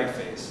be a lag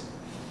phase.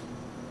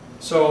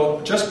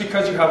 So just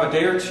because you have a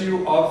day or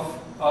two of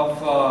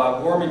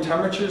warming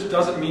temperatures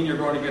doesn't mean you're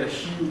going to get a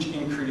huge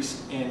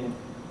increase in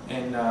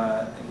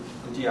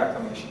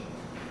deacclimation.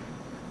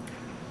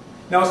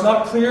 Now, it's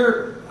not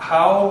clear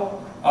how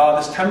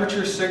this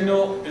temperature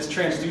signal is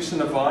transduced in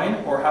the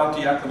vine, or how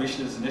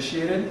deacclimation is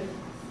initiated,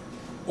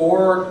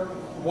 or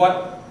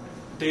what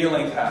day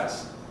length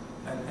has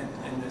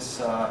in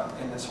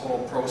this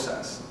whole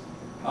process.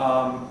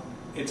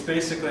 It's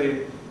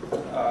basically,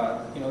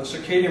 the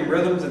circadian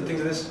rhythms and things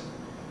like this.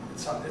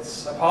 It's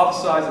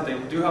hypothesized that they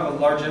do have a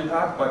large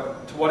impact,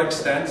 but to what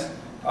extent,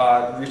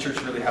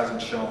 research really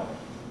hasn't shown.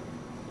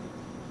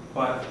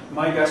 But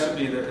my guess would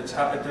be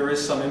that there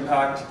is some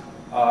impact,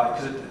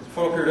 because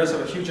photoperiod does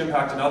have a huge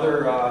impact in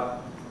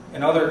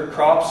other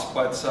crops,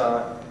 but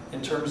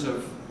in terms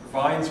of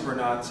vines, we're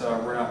not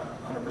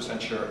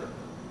 100% sure.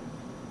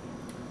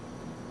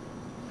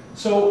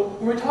 So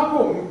when we talk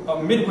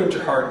about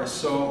midwinter hardness,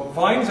 so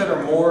vines that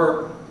are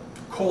more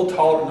cold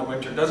tolerant in the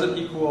winter, does it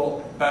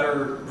equal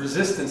better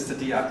resistance to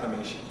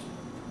deacclimation?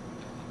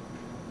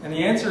 And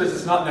the answer is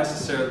it's not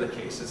necessarily the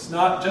case. It's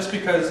not just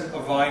because a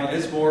vine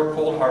is more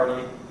cold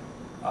hardy,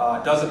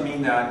 doesn't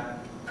mean that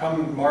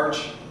come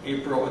March,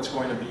 April, it's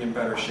going to be in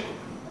better shape.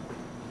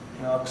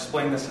 And I'll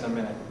explain this in a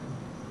minute.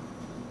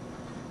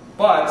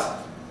 But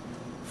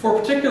for a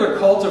particular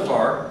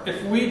cultivar,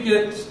 if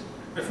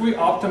we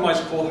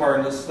optimize cold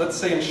hardness, let's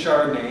say in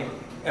Chardonnay,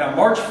 and on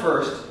March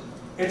 1st,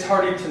 it's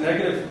hardy to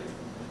negative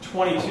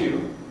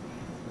 22,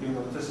 even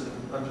though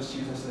I'm just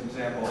using this as an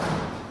example,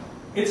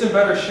 it's in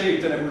better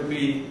shape than it would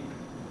be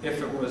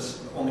if it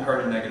was only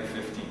hardy to negative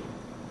 15.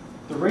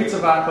 The rates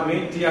of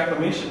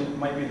deacclimation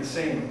might be the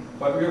same,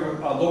 but we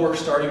have a lower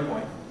starting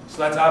point. So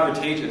that's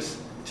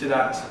advantageous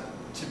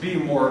to be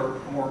more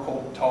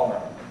cold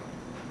tolerant.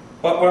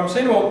 But what I'm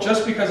saying about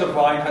just because a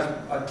vine has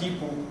a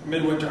deep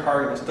midwinter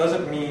hardiness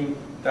doesn't mean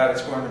that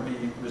it's going to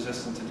be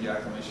resistant to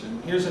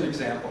deacclimation. Here's an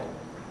example.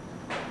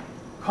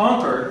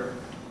 Concord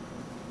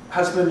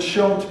has been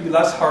shown to be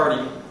less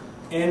hardy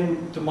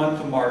in the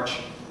month of March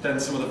than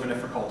some of the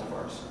vinifera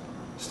cultivars.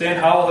 Stan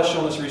Howell has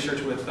shown this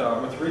research with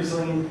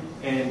Riesling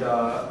and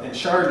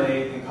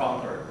Chardonnay in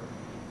Concord.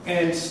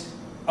 And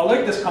I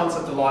like this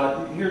concept a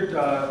lot. You hear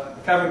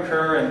Kevin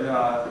Kerr and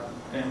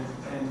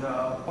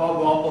Bob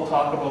Wample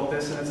talk about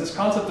this, and it's this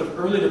concept of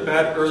early to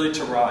bed, early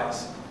to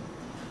rise.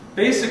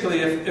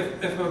 Basically,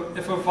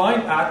 if a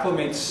vine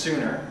acclimates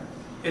sooner,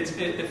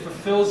 it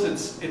fulfills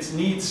its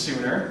needs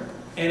sooner,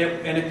 and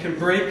it can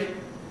break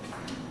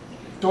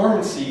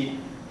dormancy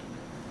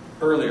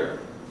earlier.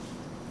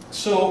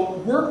 So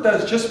work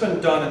that has just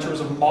been done in terms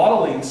of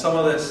modeling some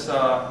of this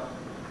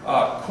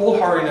cold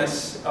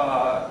hardiness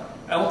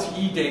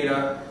LTE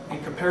data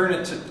and comparing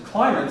it to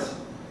climates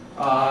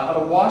out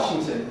of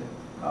Washington.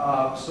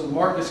 So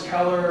Marcus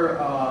Keller,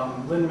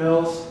 Lynn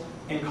Mills,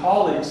 and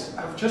colleagues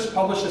have just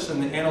published this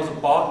in the Annals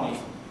of Botany.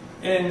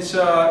 And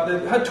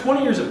they've had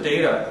 20 years of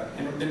data,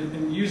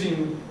 and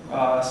using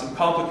some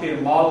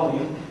complicated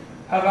modeling,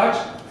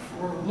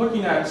 we're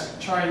looking at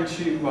trying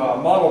to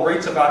model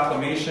rates of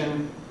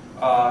acclimation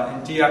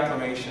and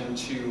deacclimation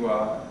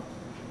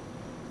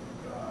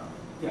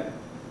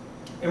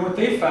And what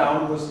they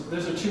found was,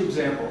 these are two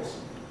examples.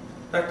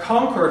 That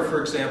Concord, for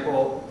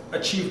example,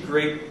 achieved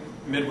great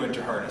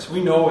midwinter hardness.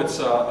 We know it's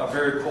a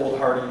very cold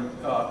hardy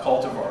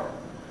cultivar.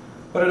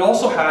 But it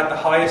also had the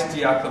highest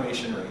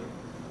deacclimation rate.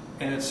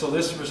 And so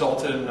this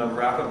resulted in a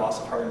rapid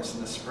loss of hardness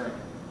in the spring.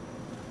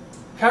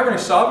 Cabernet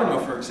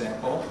Sauvignon, for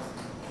example,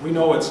 we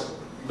know it's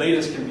late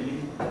as can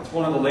be. It's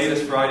one of the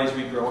latest varieties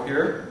we grow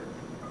here.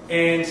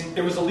 And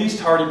it was the least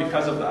hardy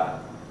because of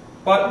that.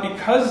 But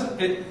because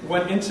it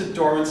went into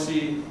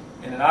dormancy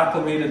and it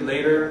acclimated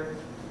later,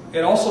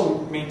 it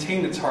also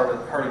maintained its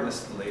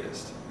hardiness the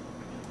latest.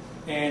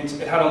 And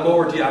it had a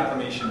lower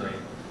deacclimation rate.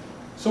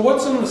 So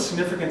what's some of the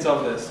significance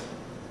of this?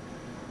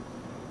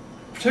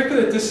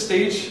 Particularly at this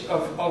stage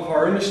of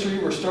our industry,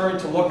 we're starting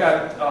to look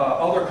at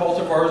other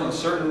cultivars in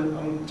certain,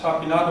 I'm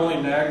talking not only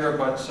Niagara,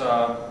 but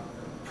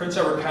Prince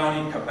Edward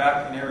County,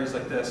 Quebec, and areas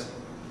like this.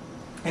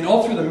 And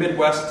all through the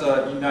Midwest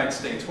United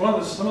States.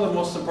 Some of the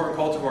most important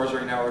cultivars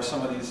right now are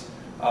some of these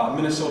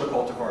Minnesota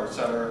cultivars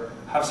that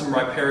have some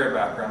riparia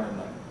background in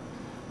them.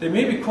 They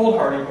may be cold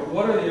hardy, but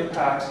what are the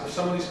impacts of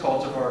some of these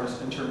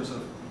cultivars in terms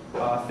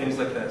of things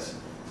like this?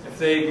 If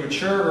they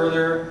mature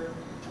earlier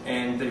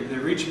and they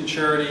reach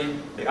maturity,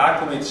 they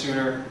acclimate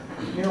sooner,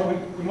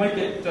 we might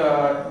get,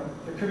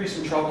 there could be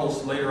some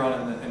troubles later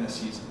on in the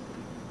season.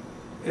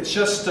 It's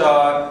just,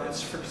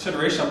 it's for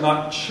consideration. I'm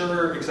not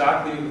sure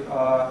exactly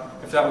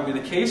if that would be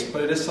the case,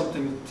 but it is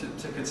something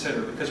to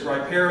consider, because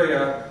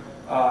riparia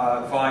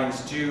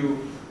vines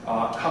do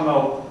come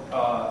out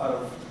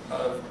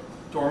of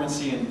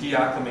dormancy and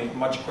deacclimate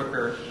much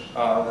quicker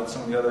than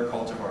some of the other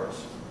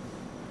cultivars.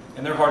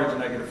 And they're hardy to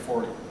negative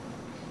 40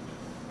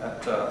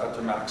 at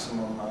their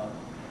maximum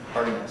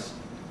hardiness.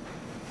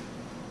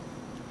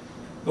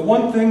 The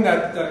one thing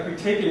that we've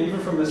taken even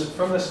from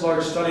this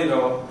large study,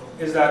 though,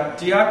 is that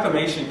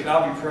deacclimation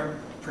cannot be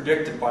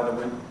predicted by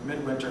the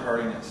midwinter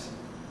hardiness.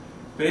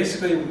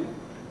 Basically,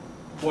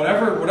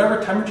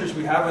 whatever temperatures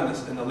we have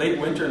in the late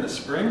winter and the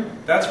spring,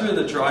 that's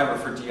really the driver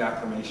for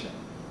deacclimation.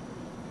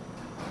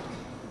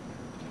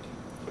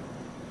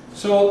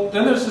 So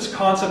then there's this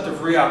concept of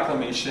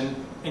reacclimation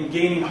and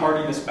gaining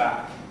hardiness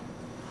back.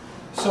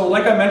 So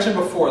like I mentioned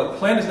before, the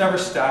plant is never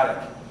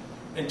static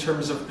in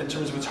terms of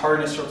its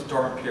hardiness throughout the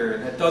dormant period,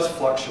 and it does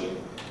fluctuate.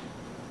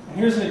 And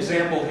here's an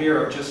example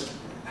here of just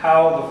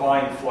how the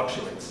vine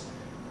fluctuates.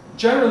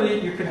 generally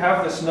you can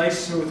have this nice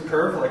smooth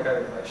curve like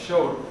I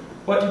showed,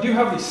 but you do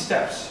have these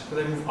steps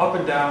where they move up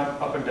and down,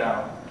 up and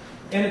down.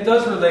 And it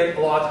does relate a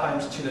lot of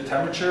times to the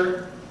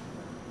temperature.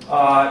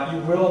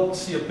 You will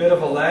see a bit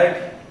of a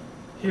lag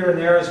here and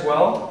there as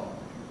well.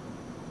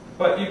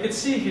 But you can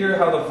see here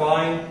how the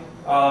vine,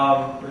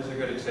 here's a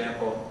good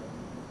example.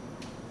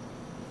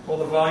 Well,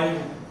 the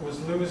vine was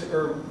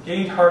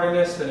gained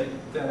hardiness, then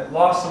it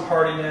lost some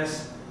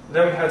hardiness,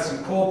 then we had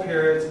some cold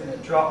periods, and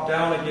it dropped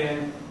down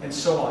again, and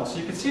so on. So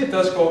you can see it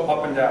does go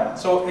up and down.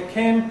 So it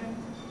can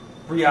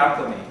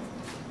reacclimate.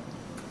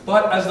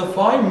 But as the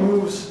vine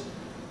moves,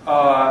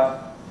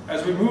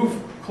 as we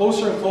move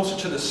closer and closer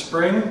to the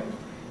spring,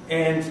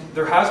 and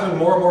there has been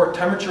more and more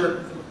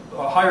temperature,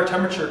 higher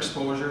temperature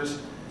exposures,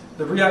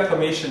 the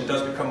reacclimation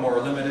does become more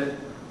limited,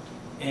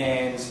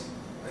 and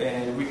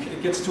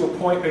it gets to a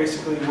point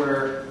basically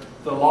where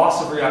the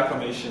loss of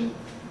reacclimation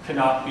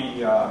cannot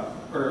be, the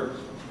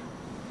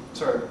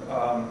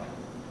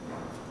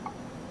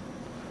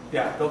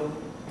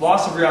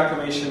loss of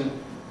reacclimation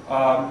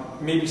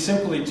may be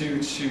simply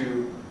due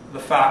to the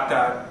fact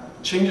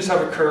that changes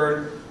have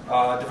occurred,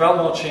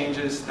 developmental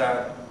changes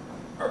that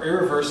are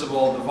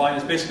irreversible. The vine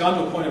is basically gone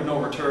to a point of no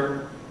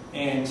return,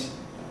 and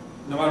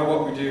no matter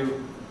what we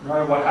do, no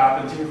matter what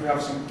happens, even if we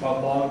have some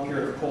long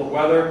period of cold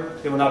weather,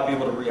 they will not be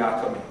able to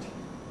reacclimate.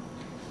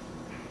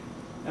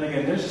 And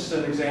again, there's just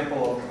an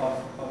example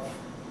of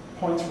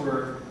points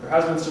where there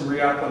has been some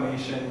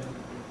reacclimation,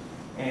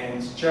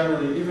 and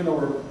generally, even though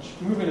we're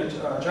moving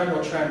a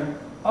general trend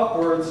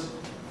upwards,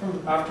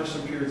 after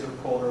some periods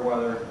of colder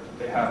weather,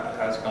 it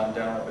has gone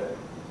down a bit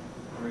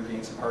and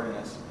regained some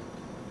hardiness.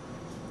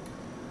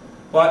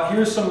 But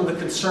here's some of the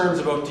concerns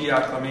about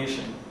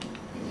deacclimation,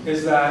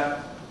 is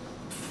that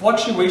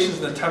fluctuations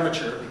in the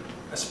temperature,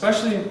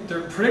 especially,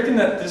 they're predicting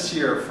that this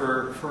year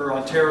for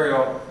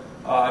Ontario,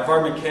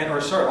 Environment Canada,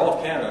 or sorry, all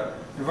of Canada,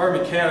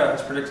 Environment Canada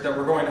has predicted that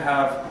we're going to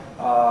have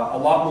a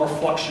lot more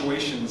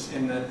fluctuations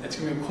it's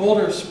going to be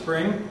colder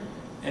spring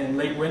and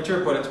late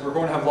winter, but we're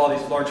going to have a lot of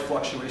these large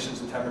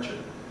fluctuations in temperature.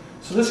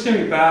 So this is going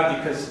to be bad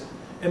because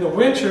in the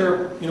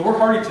winter, we're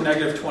hardy to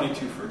negative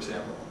 22, for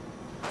example.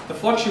 The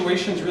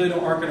fluctuations really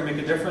aren't going to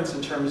make a difference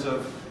in terms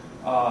of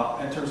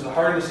the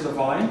hardiness of the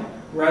vine,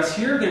 whereas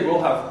here they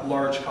will have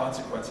large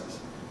consequences.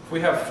 If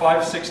we have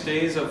 5-6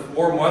 days of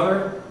warm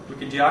weather, we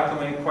can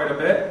deacclimate quite a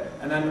bit,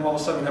 and then all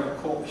of a sudden we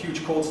have a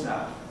huge cold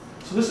snap.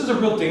 So this is a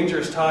real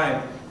dangerous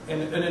time,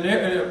 and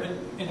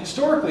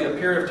historically a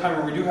period of time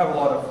where we do have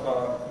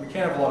we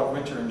can have a lot of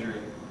winter injury.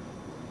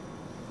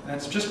 And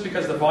it's just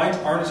because the vines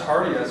aren't as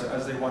hardy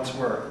as they once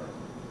were.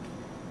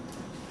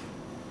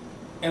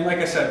 And like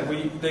I said,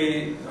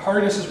 the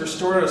hardiness is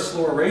restored at a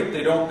slower rate.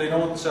 They don't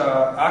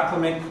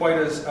acclimate quite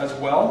as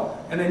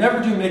well, and they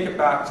never do make it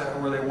back to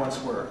where they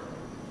once were.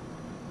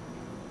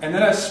 And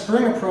then as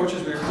spring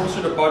approaches, we're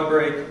closer to bud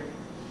break,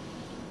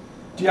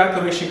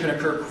 deacclimation can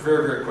occur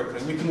very, very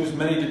quickly. We can lose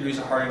many degrees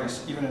of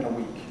hardiness even in a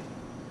week.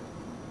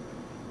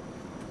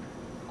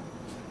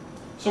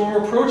 So when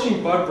we're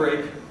approaching bud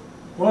break,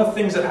 one of the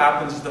things that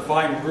happens is the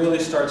vine really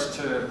starts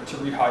to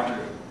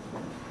rehydrate.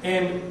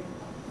 And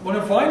when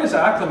a vine is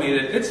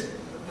acclimated,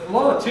 a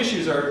lot of the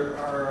tissues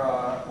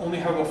only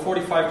have about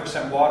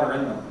 45% water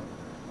in them.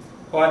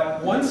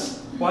 But once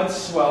buds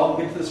swell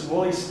and get to this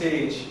woolly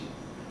stage,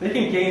 they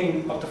can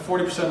gain up to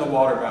 40% of the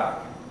water back.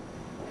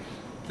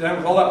 Then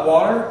with all that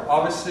water,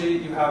 obviously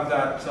you have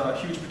that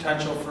huge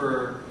potential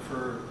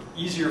for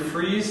easier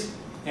freeze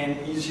and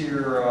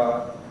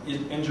easier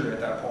injury at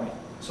that point.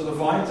 So the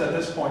vines at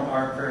this point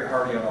aren't very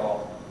hardy at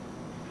all.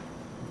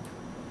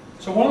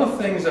 So one of the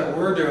things that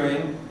we're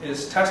doing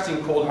is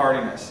testing cold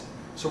hardiness.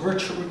 So we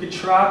could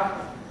track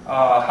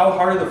how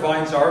hardy the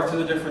vines are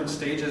through the different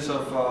stages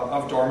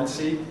of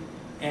dormancy,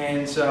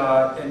 and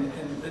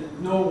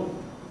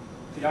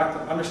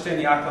understand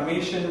the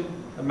acclimation,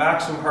 the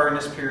maximum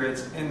hardiness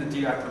periods, and the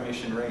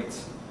deacclimation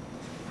rates.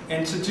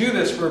 And to do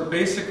this, we're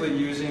basically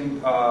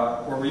using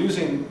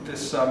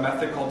this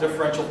method called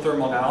differential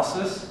thermal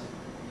analysis.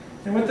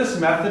 And with this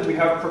method, we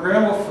have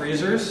programmable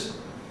freezers,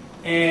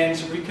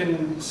 and we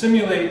can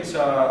simulate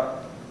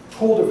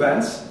cold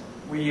events.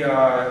 We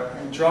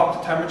drop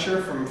the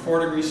temperature from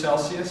 4 degrees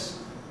Celsius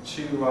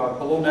to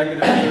below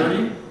negative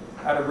 30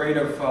 at a rate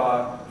of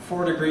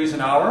 4 degrees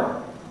an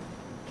hour.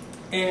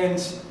 And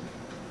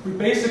we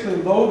basically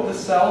load the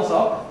cells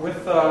up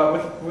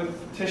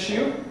with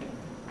tissue.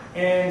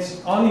 And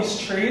on these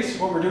trays,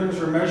 what we're doing is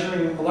we're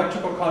measuring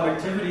electrical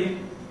conductivity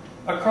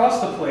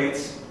across the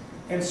plates.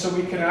 And so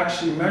we can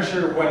actually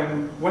measure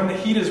when the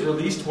heat is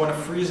released, when a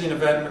freezing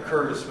event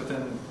occurs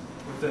within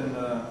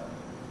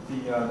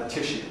the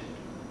tissue.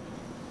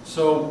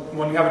 So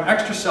when we have an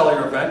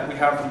extracellular event, we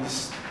have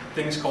these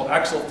things called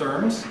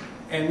exotherms.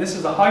 And this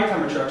is a high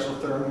temperature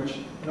exotherm, which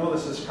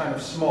this is kind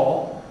of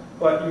small,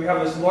 but you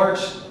have this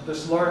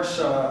large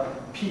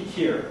peak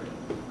here.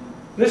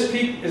 This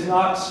peak is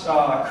not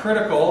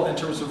critical in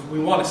terms of we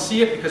want to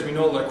see it because we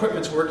know the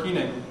equipment's working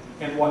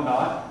and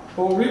whatnot.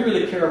 But what we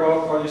really care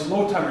about are these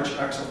low temperature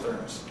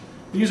exotherms.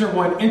 These are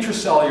when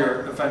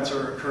intracellular events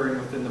are occurring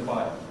within the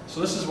bud. So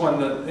this is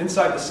when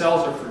inside the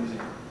cells are freezing.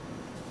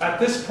 At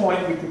this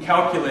point, we can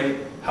calculate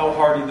how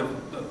hardy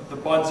the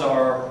buds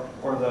are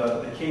or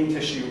the cane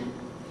tissue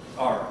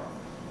are.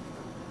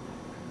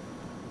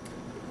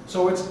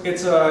 So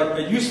it's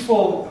a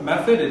useful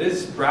method. It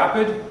is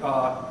rapid,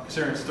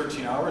 considering it's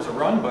 13 hours a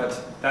run,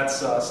 but that's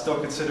still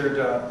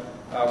considered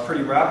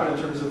pretty rapid in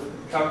terms of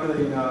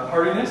calculating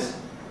hardiness.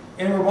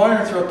 And we're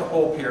monitoring throughout the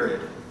whole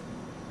period.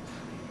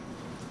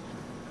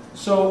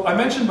 So I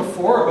mentioned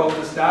before about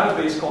this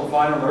database called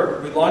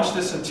VineAlert. We launched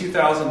this in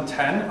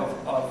 2010,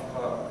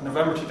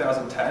 November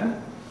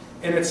 2010.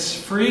 And it's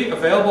free,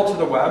 available to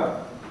the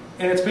web.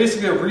 And it's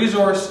basically a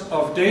resource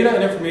of data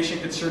and information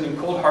concerning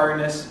cold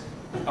hardiness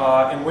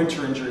and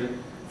winter injury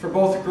for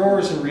both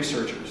growers and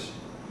researchers.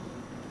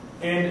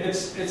 And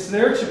it's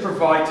there to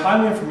provide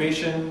timely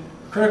information,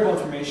 critical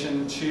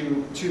information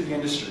to the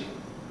industry.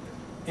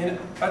 And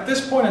at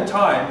this point in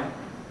time,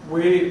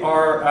 we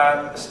are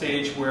at a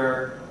stage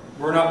where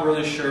we're not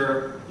really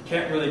sure, you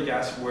can't really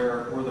guess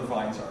where the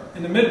vines are.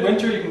 In the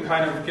midwinter, you can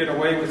kind of get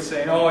away with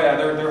saying, oh yeah,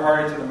 they're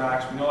hardy to the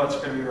max. We know that's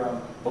going to be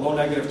around below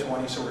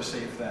 -20, so we're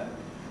safe then.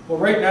 Well,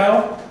 right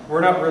now,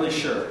 we're not really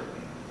sure.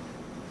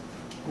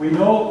 We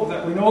know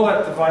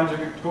that the vines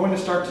are going to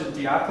start to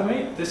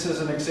deacclimate. This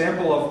is an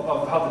example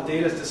of how the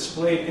data is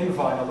displayed in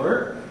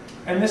VineAlert.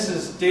 And this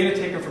is data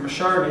taken from a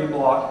Chardonnay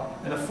block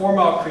in the 4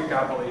 Mile Creek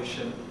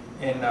appellation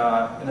in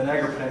the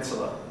Niagara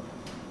Peninsula.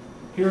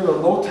 Here are the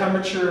low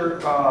temperature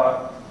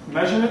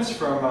measurements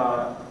from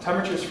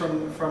temperatures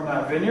from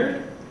that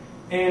vineyard.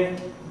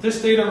 And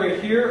this data right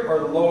here are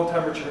the low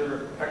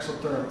temperature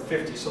exotherm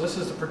 50. So this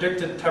is the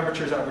predicted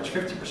temperatures at which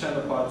 50%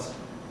 of the buds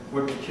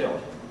would be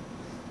killed.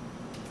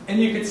 And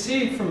you can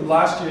see from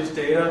last year's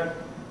data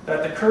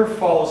that the curve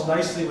follows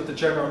nicely with the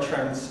general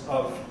trends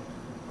of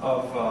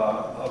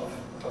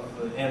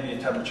the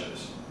ambient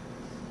temperatures.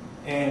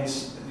 And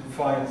the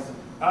vines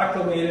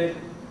acclimated.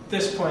 At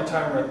this point in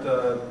time, we're at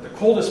the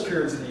coldest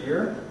periods of the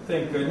year.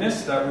 Thank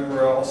goodness that we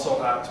were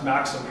also at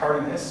maximum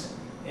hardiness,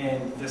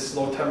 and this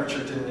low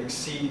temperature didn't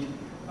exceed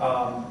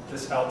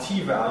this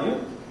LT value.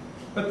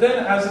 But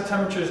then as the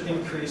temperatures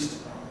increased,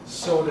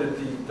 so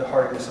did the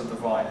hardiness of the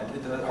vine.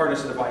 The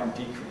hardness of the vine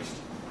decreased.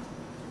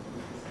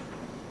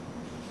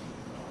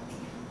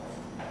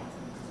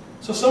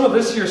 So some of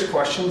this year's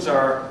questions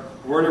are,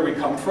 where do we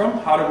come from?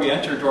 How did we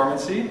enter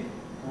dormancy?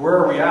 Where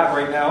are we at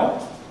right now?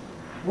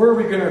 Where are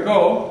we going to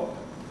go?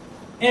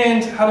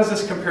 And how does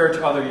this compare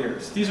to other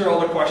years? These are all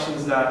the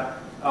questions that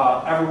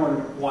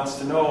everyone wants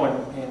to know,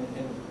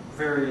 and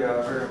very,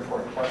 very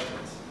important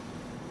questions.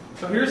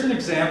 So here's an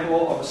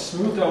example of a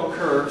smoothed out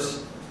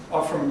curves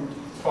of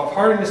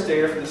hardiness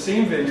data from the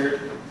same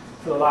vineyard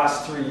for the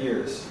last 3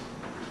 years.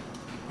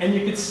 And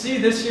you can see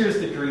this year's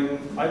the green.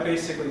 I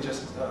basically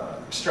just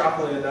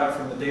extrapolated that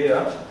from the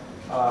data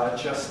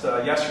just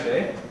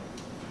yesterday.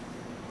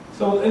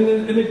 So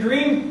in the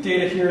green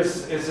data here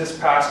is this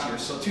past year,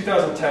 so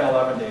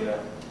 2010-11 data.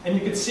 And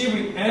you can see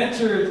we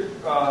entered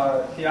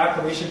the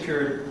acclimation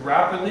period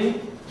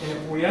rapidly,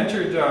 and we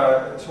entered,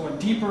 so went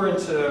deeper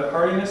into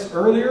hardiness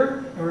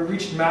earlier, and we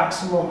reached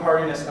maximum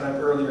hardiness at an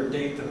earlier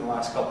date than the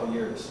last couple of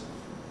years.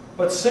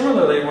 But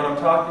similarly, when I'm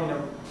talking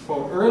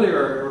about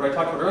earlier, what I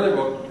talked about earlier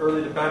about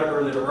early to bed,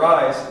 early to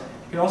rise,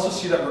 you can also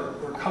see that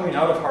we're coming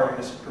out of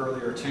hardiness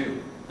earlier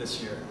too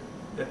this year.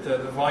 That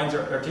the vines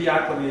are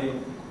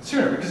deacclimating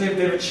sooner because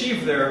they've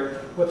achieved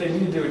what they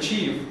needed to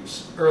achieve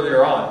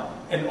earlier on.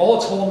 And all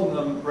it's holding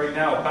them right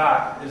now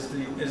back is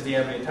the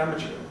ambient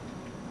temperature.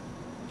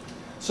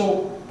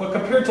 So, but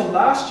compared to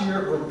last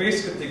year, we're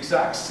basically at the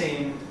exact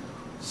same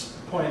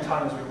point in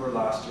time as we were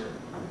last year.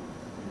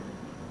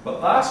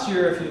 But last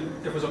year,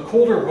 it was a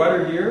colder,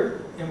 wetter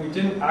year, and we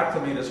didn't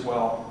acclimate as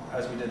well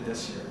as we did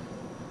this year.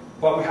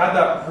 But we had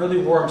that really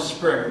warm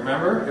spring,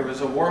 remember? It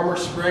was a warmer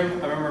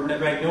spring. I remember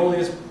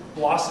magnolias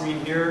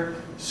blossoming here,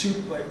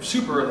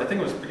 super early. I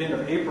think it was the beginning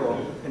of April,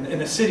 in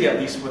the city at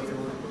least,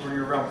 where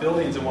you're around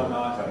buildings and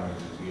whatnot.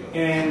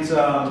 And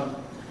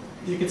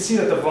you can see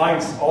that the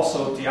vines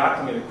also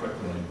deacclimated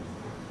quickly.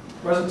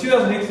 Whereas in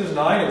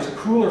 2008-2009, it was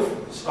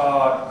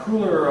a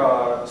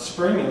cooler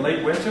spring and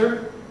late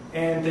winter,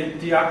 and they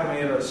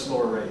deacclimated at a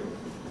slower rate.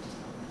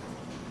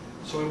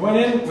 So we went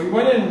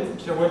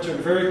into winter in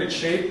very good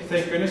shape,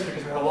 thank goodness,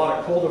 because we had a lot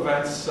of cold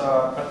events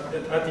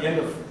at the end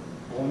of,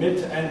 mid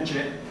to end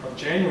of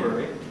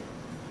January.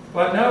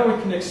 But now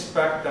we can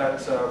expect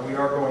that we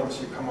are going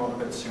to come out a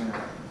bit sooner.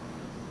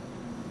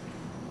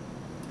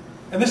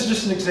 And this is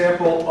just an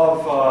example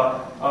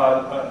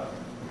of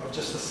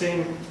just the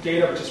same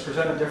data, but just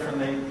presented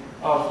differently,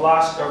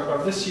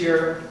 of this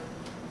year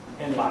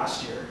and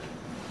last year.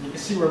 And you can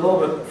see we're a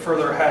little bit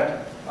further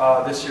ahead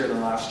this year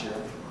than last year.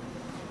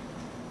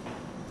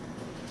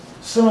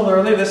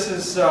 Similarly, this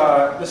is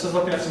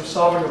looking at some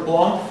Sauvignon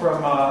Blanc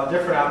from a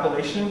different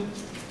appellation,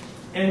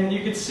 and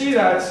you can see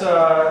that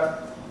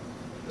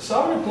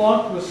Sauvignon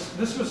Blanc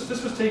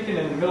was taken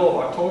in the middle of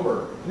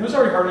October, and it was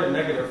already hardly a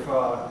negative.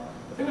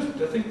 I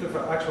think the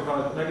actual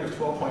value was negative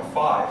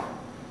 12.5.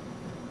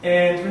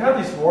 And we had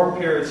these warm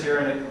periods here,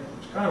 and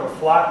it's kind of a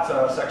flat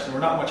section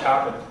where not much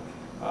happened.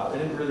 They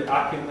didn't really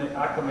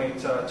acclimate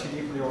too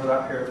deeply over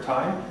that period of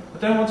time.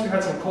 But then once we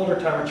had some colder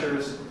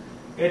temperatures,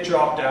 it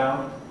dropped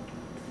down.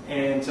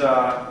 And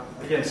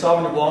again,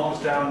 Sauvignon Blanc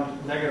was down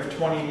negative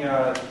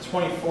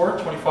 24,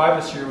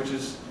 25 this year, which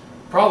is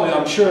probably,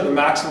 I'm sure, the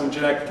maximum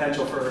genetic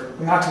potential for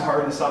the maximum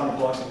hardiness Sauvignon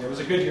Blanc. It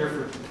was a good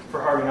year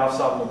for hardening off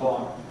Sauvignon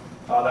Blanc.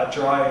 That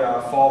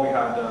dry fall we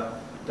had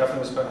definitely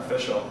was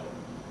beneficial.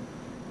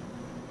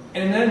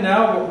 And then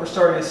now what we're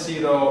starting to see,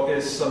 though,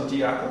 is some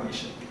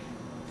deacclimation.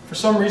 For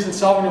some reason,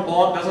 Sauvignon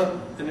Blanc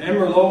doesn't, and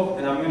Merlot,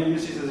 and I'm going to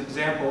use these as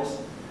examples,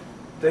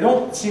 they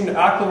don't seem to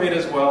acclimate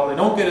as well, they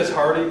don't get as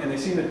hardy, and they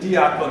seem to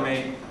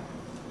deacclimate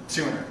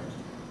sooner.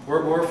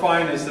 What we're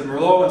finding is that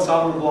Merlot and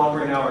Sauvignon Blanc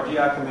right now are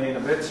deacclimating a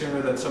bit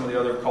sooner than some of the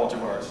other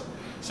cultivars.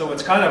 So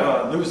it's kind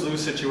of a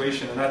lose-lose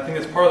situation, and I think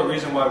it's part of the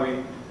reason why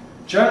we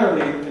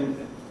generally,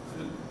 and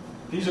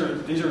these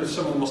are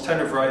some of the most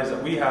tender varieties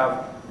that we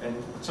have, and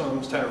some of the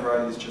most tender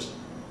varieties just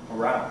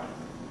around.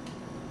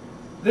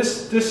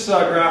 This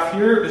graph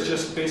here is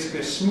just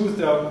basically a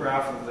smoothed out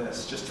graph of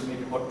this, just to make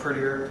it look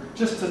prettier,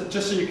 just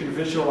so you can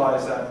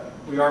visualize that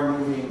we are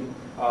moving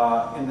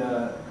in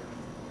the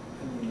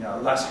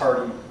less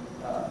hardy,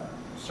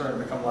 starting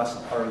to become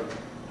less hardy.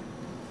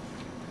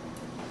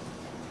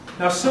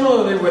 Now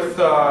similarly with,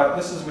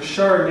 this is with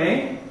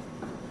Chardonnay,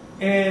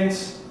 and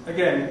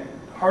again,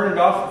 hardened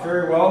off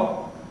very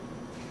well.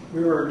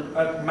 We were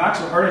at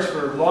maximum hardness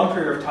for a long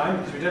period of time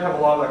because we did have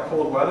a lot of that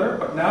cold weather,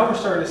 but now we're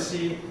starting to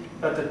see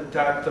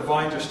that the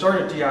vines are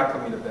starting to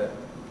deacclimate a bit.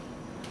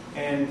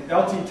 And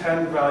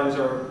LT10 values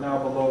are now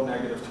below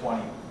negative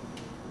 20.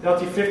 The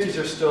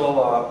LT50s are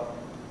still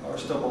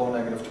below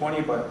negative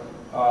 20, but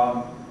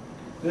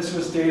this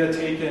was data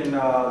taken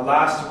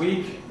last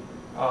week.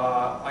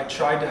 I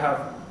tried to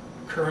have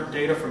current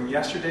data from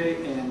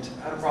yesterday and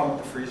had a problem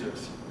with the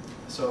freezers.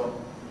 So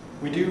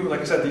we do, like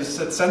I said, these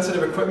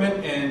sensitive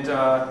equipment, and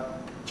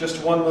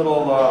just one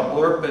little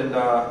blurb, and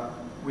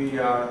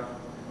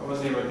I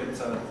wasn't able to get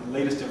the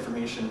latest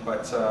information,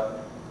 but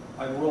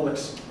I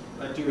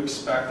do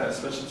expect that,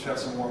 especially if you have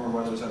some warmer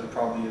weather, that it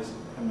probably is.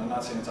 And I'm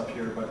not saying it's up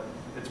here, but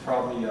it's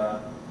probably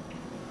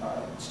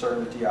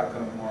starting to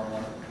deacclimate more and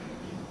more.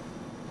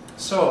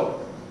 So,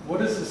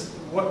 what is this?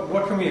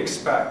 What can we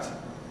expect?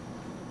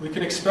 We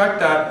can expect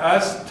that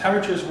as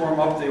temperatures warm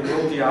up, they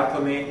will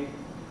deacclimate.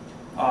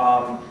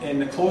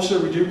 And the closer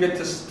we do get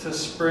to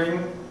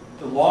spring,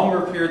 the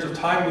longer periods of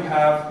time we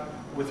have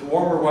with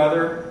warmer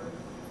weather,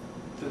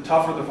 the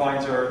tougher the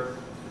vines are.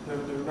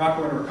 They're not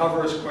going to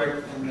recover as quick,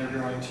 and they're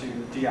going to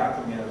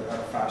deacclimate at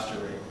a faster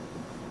rate.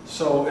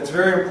 So it's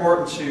very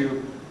important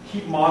to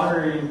keep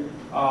monitoring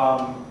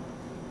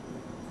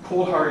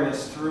cold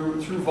hardiness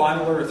through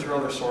vinyl or through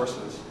other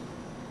sources.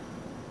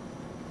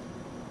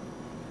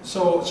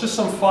 So it's just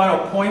some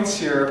final points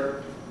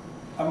here.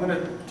 I'm going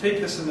to take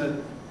this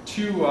into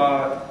two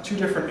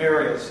different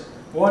areas.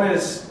 One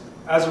is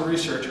as a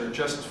researcher,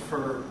 just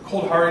for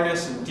cold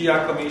hardiness and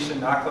deacclimation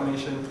and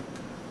acclimation.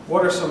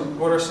 What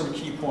are some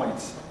key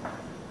points?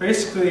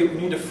 Basically, we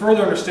need to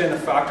further understand the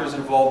factors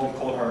involved in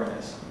cold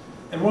hardiness.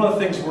 And one of the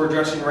things we're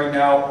addressing right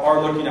now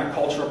are looking at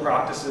cultural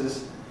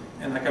practices.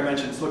 And like I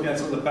mentioned, it's looking at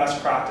some of the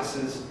best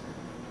practices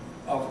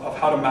of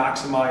how to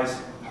maximize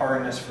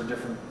hardiness for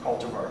different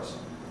cultivars,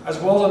 as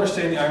well as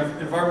understanding the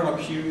environmental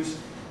cues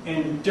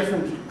in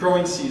different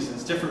growing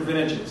seasons, different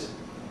vintages.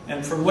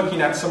 And from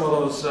looking at some of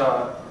those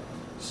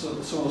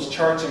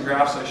charts and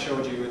graphs I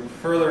showed you, and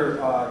further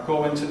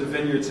go into the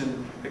vineyards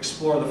and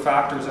explore the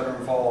factors that are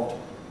involved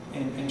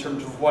in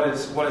terms of what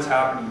is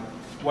happening,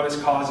 what is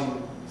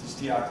causing these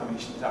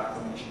deacclimation, these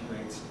acclimation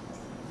rates.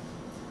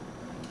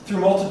 Through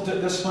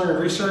multidisciplinary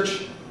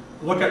research,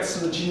 look at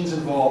some of the genes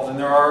involved, and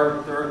there are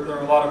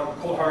a lot of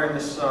cold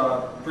hardiness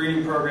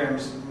breeding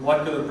programs,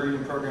 molecular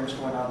breeding programs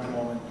going on at the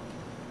moment.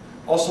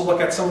 Also look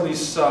at some of these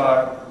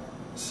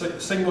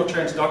signal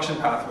transduction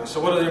pathways. So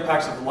what are the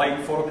impacts of light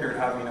photoperiod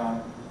having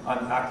on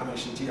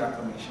acclimation,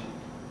 deacclimation?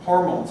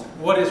 Hormones,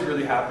 what is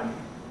really happening?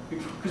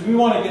 Because we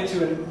want to get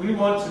to it, we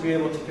want to be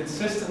able to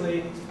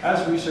consistently,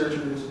 as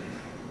researchers,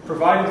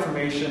 provide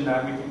information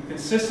that we can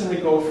consistently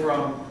go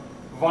from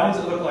vines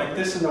that look like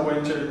this in the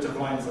winter to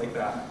vines like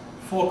that.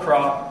 Full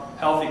crop,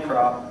 healthy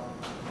crop,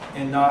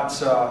 and not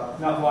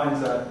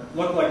vines that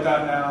look like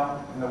that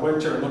now in the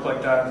winter and look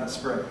like that in the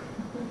spring.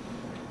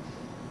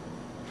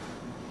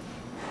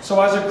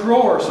 So as a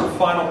grower, some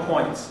final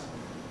points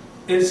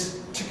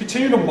is to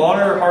continue to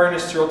monitor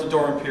hardiness throughout the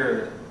dormant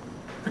period,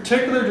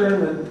 particularly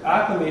during the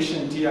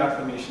acclimation and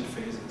deacclimation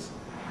phases.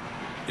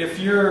 If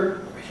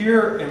you're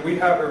here and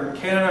or in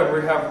Canada,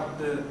 we have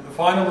the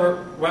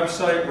Vinyl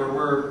website where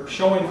we're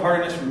showing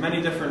hardiness from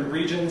many different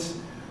regions.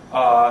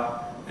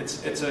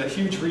 It's a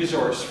huge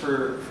resource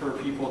for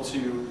people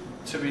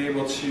to be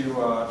able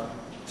to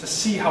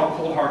see how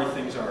cold hardy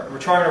things are. We're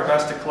trying our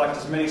best to collect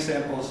as many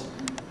samples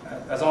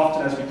as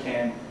often as we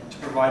can to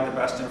provide the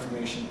best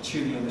information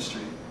to the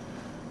industry.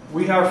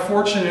 We are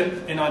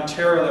fortunate in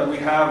Ontario that we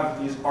have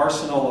these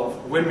arsenal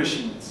of wind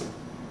machines.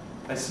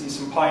 I see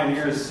some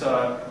pioneers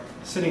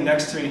sitting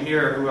next to me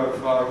here who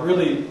have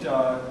really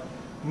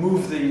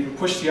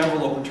pushed the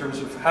envelope in terms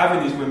of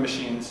having these wind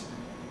machines.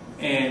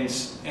 And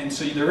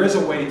so there is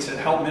a way to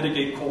help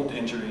mitigate cold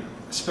injury,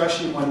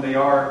 especially when they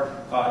are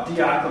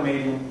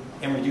deacclimating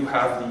and we do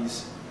have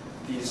these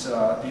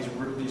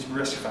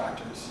risk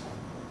factors.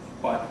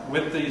 But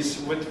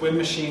with wind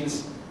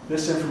machines,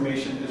 this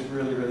information is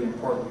really, really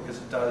important because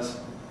it does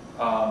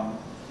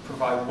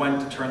provide when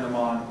to turn them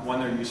on, when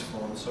they're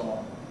useful, and so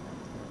on.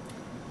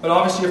 But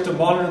obviously you have to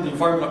monitor the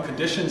environmental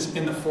conditions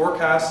in the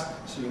forecast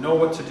so you know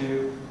what to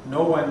do,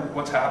 know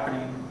what's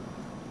happening,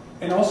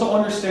 and also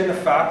understand the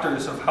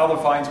factors of how the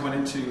vines went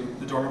into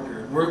the dormant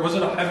period. Was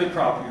it a heavy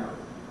crop year?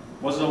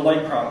 Was it a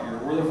light crop year?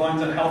 Were the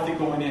vines unhealthy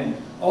going in?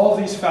 All of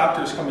these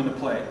factors come into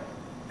play.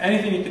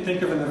 Anything you can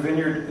think of in the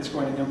vineyard is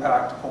going to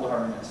impact cold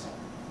hardiness.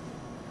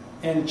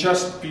 And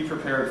just be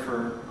prepared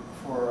for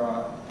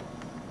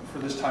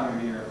this time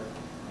of year,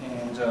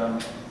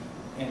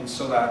 and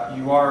so that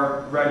you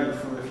are ready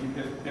for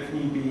if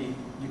need be,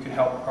 you can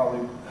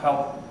probably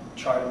help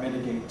try to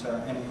mitigate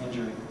any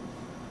injury.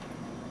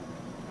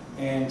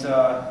 And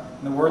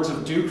in the words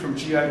of Duke from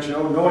G.I.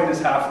 Joe, knowing is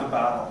half the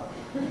battle.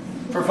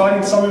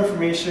 Providing some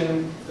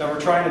information that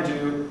we're trying to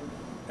do,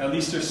 at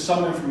least there's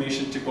some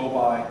information to go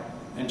by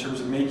in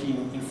terms of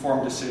making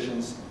informed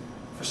decisions.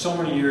 For so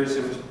many years,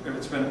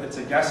 it's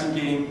a guessing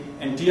game,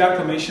 and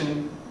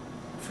deacclimation,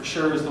 for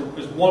sure, is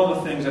one of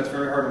the things that's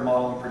very hard to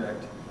model and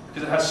predict,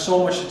 because it has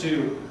so much to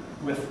do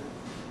with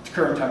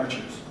current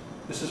temperatures.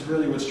 This is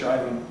really what's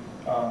driving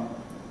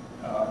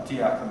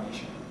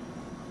deacclimation.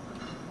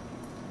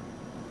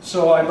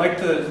 So I'd like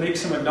to make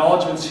some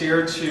acknowledgments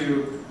here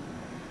to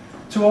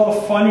all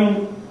the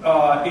funding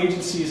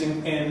agencies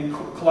and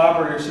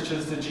collaborators such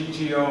as the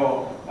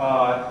GGO,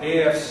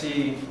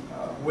 AFC,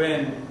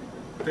 WIN,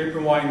 Grape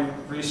and Wine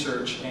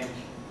Research, Inc.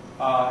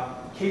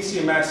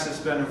 KCMS has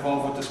been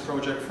involved with this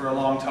project for a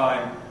long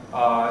time,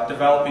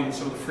 developing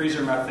some of the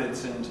freezer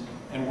methods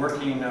and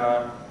working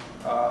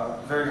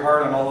very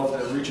hard on all of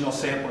the regional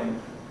sampling.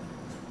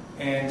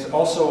 And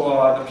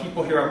also the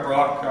people here at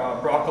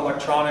Brock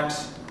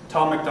Electronics,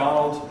 Tom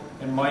McDonald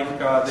and Mike,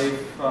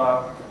 they've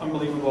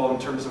unbelievable in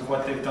terms of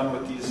what they've done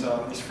with these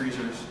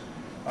freezers.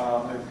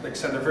 Like I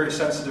said, they're very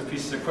sensitive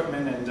pieces of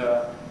equipment, and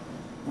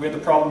we had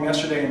the problem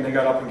yesterday and they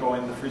got up and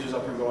going, the freezer's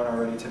up and going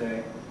already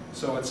today.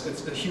 So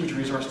it's a huge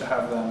resource to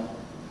have them.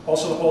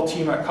 Also the whole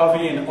team at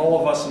CCOVI and all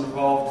of us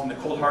involved in the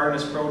cold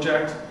hardiness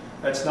project.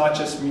 It's not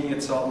just me,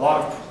 it's a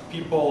lot of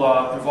people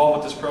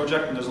involved with this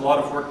project, and there's a lot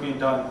of work being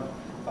done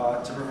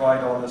to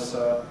provide all this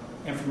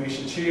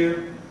information to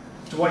you.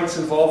 Dwight's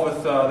involved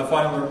with the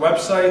Vine Alert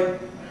website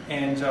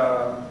and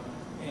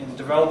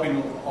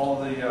developing all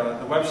the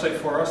website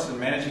for us and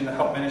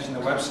help managing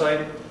the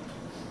website,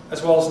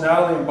 as well as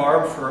Natalie and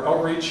Barb for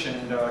outreach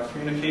and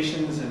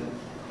communications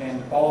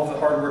and all of the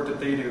hard work that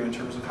they do in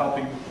terms of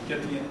helping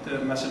get the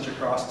message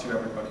across to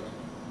everybody.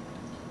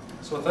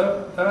 So with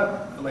that,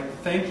 I'd like to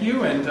thank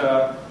you, and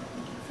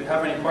if you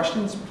have any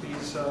questions,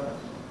 please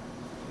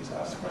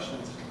ask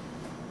questions.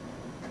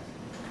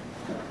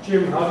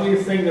 Jim, how do you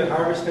think that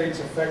harvest dates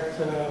affect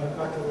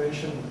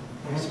acclimation,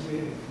 basically,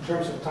 in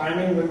terms of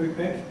timing when we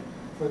pick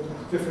for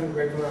different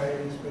grape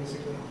varieties,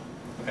 basically?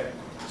 Okay.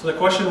 So the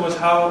question was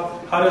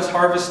how does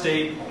harvest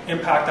date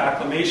impact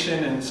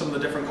acclimation and some of the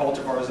different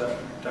cultivars that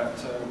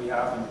we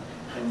have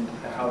and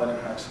how that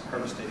impacts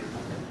harvest date.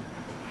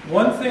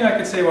 One thing I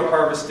could say about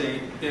harvest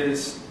date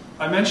is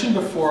I mentioned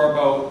before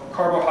about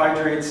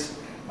carbohydrates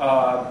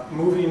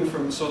moving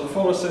so the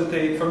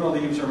photosynthate from the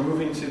leaves are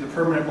moving to the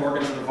permanent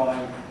organs of the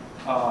vine,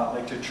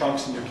 like your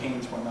trunks and your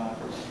canes, whatnot.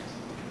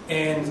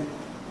 And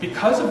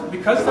because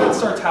that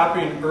starts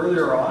happening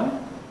earlier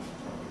on,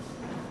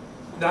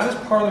 that is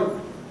part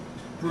of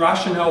the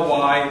rationale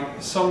why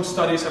some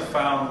studies have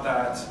found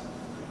that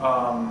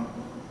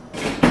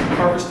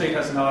harvest date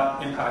has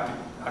not impacted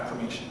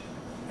acclimation.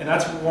 And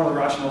that's one of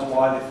the rationales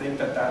why they think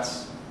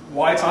that's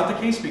why it's not the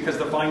case, because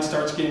the vine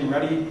starts getting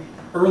ready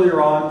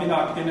earlier on in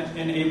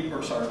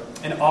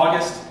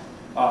August,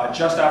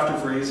 just after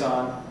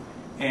veraison,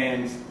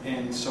 and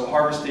so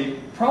harvest date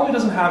probably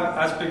doesn't have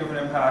as big of an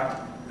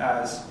impact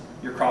as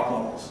your crop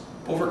levels.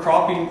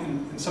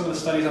 Overcropping in some of the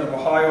studies out of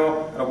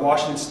Ohio, out of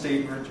Washington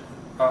State,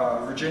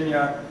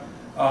 Virginia,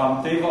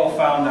 they've all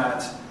found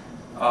that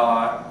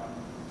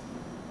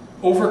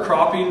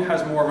overcropping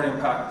has more of an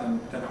impact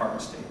than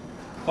harvest date.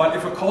 But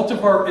if a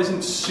cultivar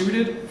isn't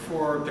suited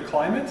for the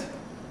climate,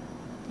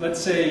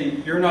 let's say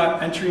the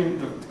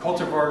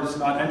cultivar is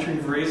not entering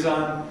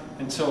veraison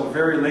until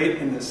very late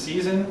in the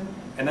season,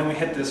 and then we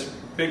hit this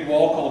big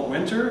wall called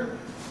winter,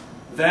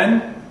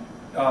 then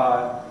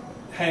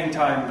hang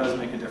time does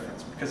make a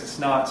difference, because it's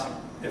not,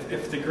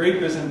 if the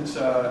grape isn't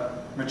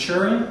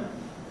maturing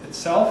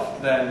itself,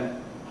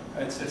 then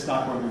it's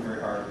not going to be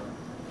very hard.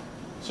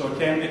 So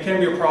it can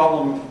be a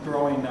problem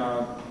growing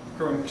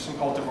some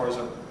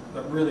cultivars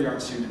that really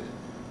aren't suited.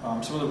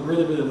 Some of the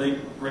really, really late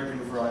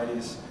ripening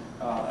varieties.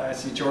 I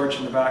see George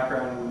in the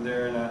background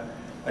there, and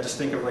I just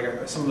think of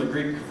like some of the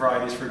Greek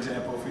varieties, for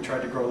example. If we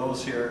tried to grow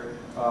those here,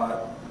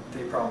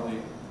 they probably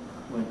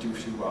wouldn't do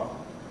too well.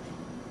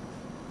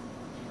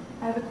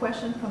 I have a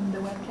question from the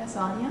webcast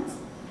audience.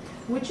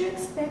 Would you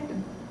expect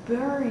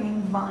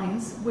burying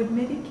vines would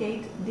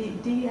mitigate the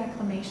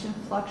deacclimation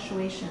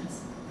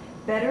fluctuations,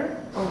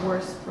 better or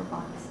worse for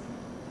vines?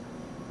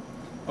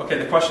 Okay,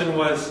 the question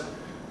was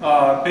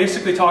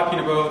basically talking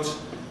about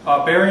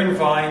burying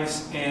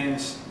vines and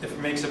if it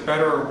makes it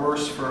better or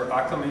worse for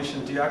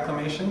acclimation,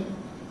 deacclimation.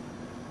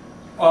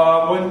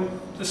 When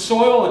the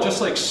soil,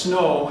 just like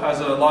snow, has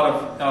a lot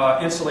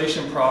of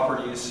insulation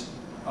properties,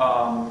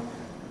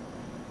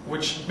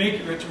 which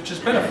is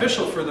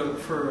beneficial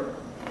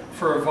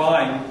for a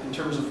vine in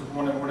terms of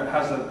when it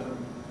has a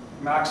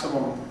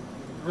maximum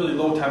really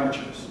low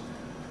temperatures.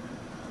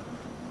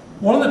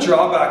 One of the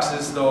drawbacks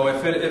is, though,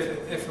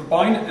 if a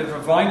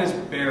vine is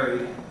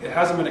buried, it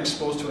hasn't been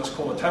exposed to as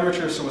cold a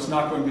temperature, so it's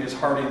not going to be as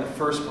hardy in the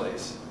first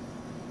place.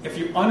 If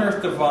you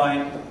unearth the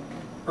vine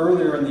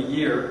earlier in the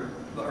year,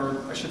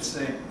 or I should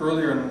say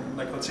earlier in,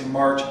 like, let's say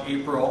March,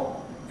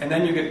 April, and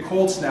then you get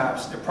cold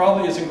snaps, it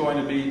probably isn't going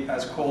to be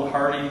as cold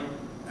hardy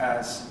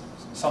as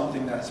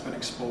something that has been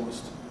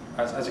exposed,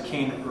 as a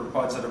cane or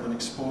buds that have been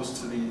exposed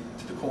to the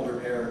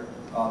colder air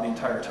the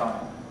entire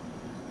time.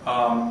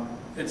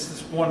 It's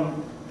this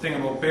one thing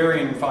about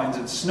burying vines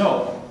in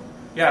snow.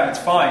 Yeah, it's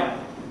fine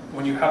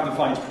when you have the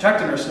vines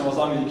protected in snow as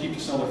long as you keep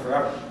the snow there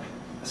forever.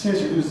 As soon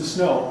as you lose the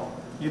snow,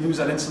 you lose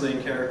that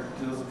insulating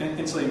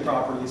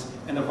properties,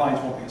 and the vines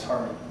won't be as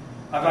hardy.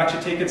 I've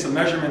actually taken some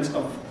measurements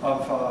of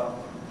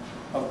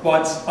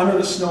buds under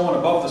the snow and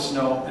above the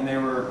snow, and they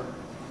were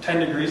 10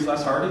 degrees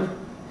less hardy,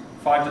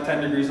 5 to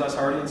 10 degrees less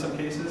hardy in some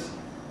cases.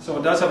 So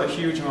it does have a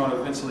huge amount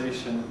of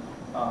insulation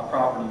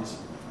properties,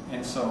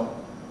 and so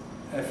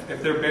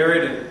if they're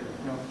buried,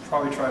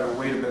 probably try to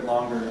wait a bit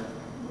longer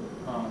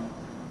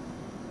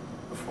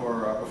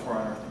before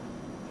unearthing.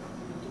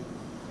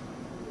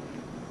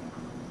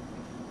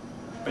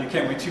 But you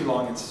can't wait too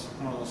long. It's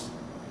one of those.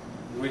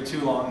 You wait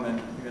too long, then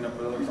you end up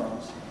with other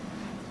problems.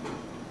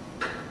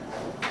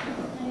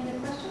 Any other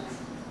questions?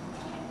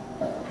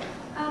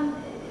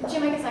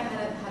 Jim, I guess I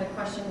had a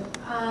question.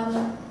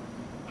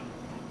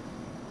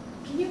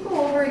 Can you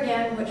go over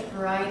again which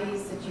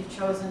varieties that you've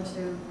chosen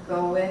to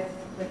go with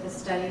the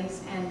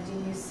studies, and do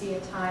you see a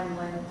time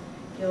when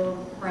you'll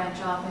branch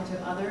off into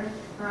other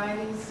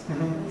varieties for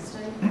the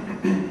study?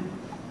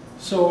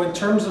 So in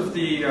terms of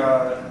the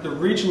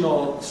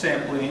regional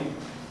sampling,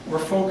 we're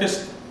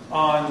focused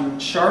on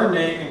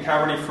Chardonnay and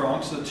Cabernet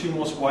Franc, so the two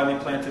most widely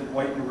planted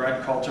white and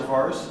red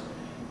cultivars,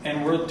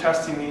 and we're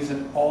testing these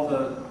in all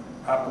the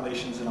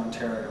appellations in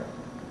Ontario,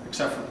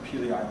 except for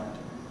Peely Island.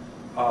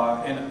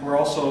 And we're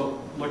also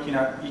looking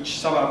at each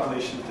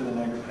sub-appellation within the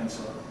Niagara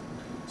Peninsula.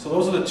 So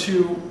those are the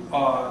two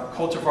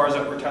cultivars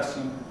that we're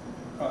testing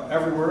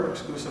everywhere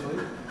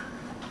exclusively.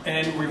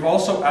 And we've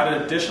also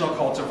added additional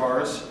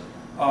cultivars.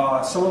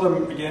 Some of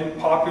them, again,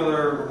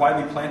 popular,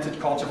 widely planted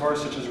cultivars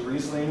such as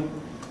Riesling,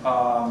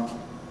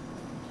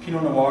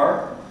 Pinot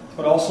Noir,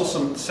 but also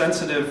some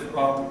sensitive,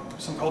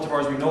 some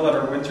cultivars we know that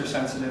are winter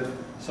sensitive,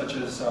 such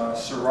as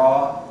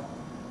Syrah,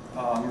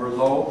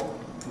 Merlot,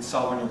 and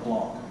Sauvignon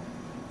Blanc.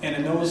 And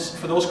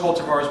for those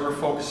cultivars, we're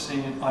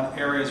focusing on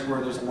areas where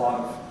there's a lot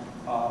of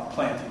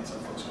plantings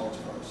of those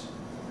cultivars.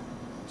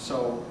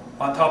 So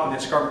on top of the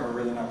escarpment,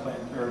 we're really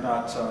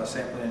not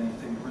sampling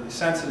anything really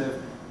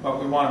sensitive, but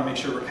we want to make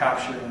sure we're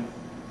capturing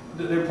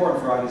the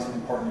important varieties in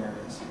important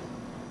areas.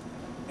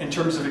 In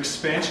terms of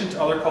expansion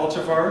to other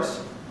cultivars,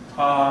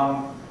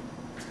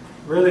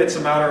 really it's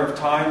a matter of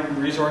time,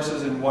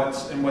 resources, and what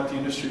the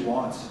industry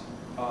wants.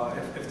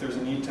 If there's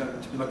a need to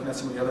be looking at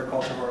some of the other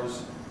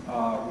cultivars,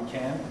 we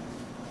can.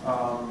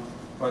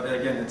 But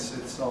again,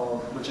 it's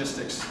all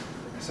logistics.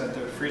 Like I said,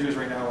 the freezers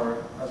right now are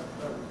at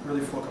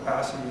really full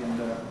capacity.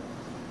 And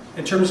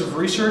in terms of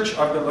research,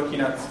 I've been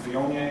looking at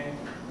Viognier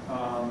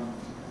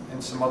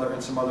and some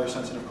other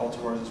sensitive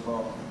cultivars as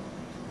well.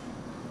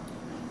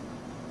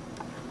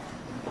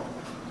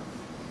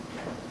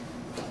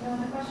 No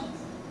other questions?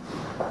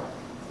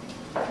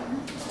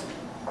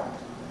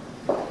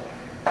 Well,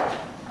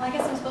 I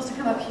guess I'm supposed to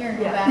come up here and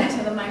go back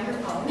to the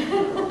microphone.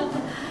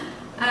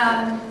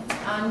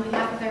 On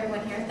behalf of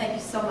everyone here, thank you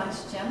so much,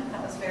 Jim.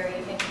 That was very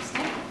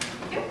interesting.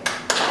 Thank you.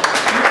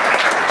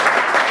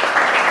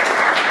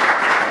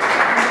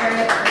 A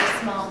very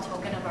small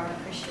token of our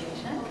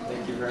appreciation.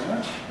 Thank you very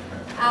much.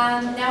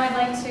 Now I'd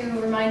like to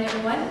remind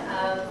everyone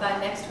of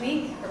next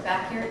week. We're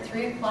back here at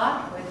 3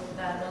 o'clock with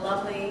the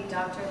lovely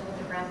Dr.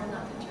 Linda Bramble.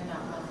 Not that you're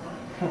not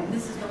lovely.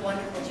 This is the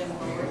wonderful Jim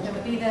Willwerth. It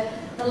would be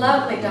the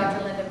lovely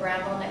Dr. Linda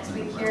Bramble next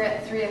week here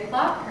at 3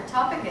 o'clock. Her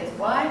topic is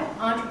why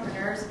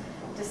entrepreneurs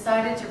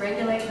decided to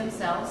regulate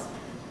themselves,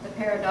 the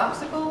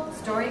paradoxical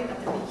story of the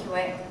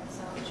VQA.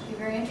 So it should be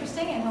very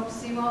interesting, and hope to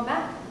see you all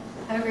back.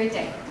 Have a great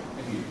day.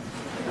 Thank you.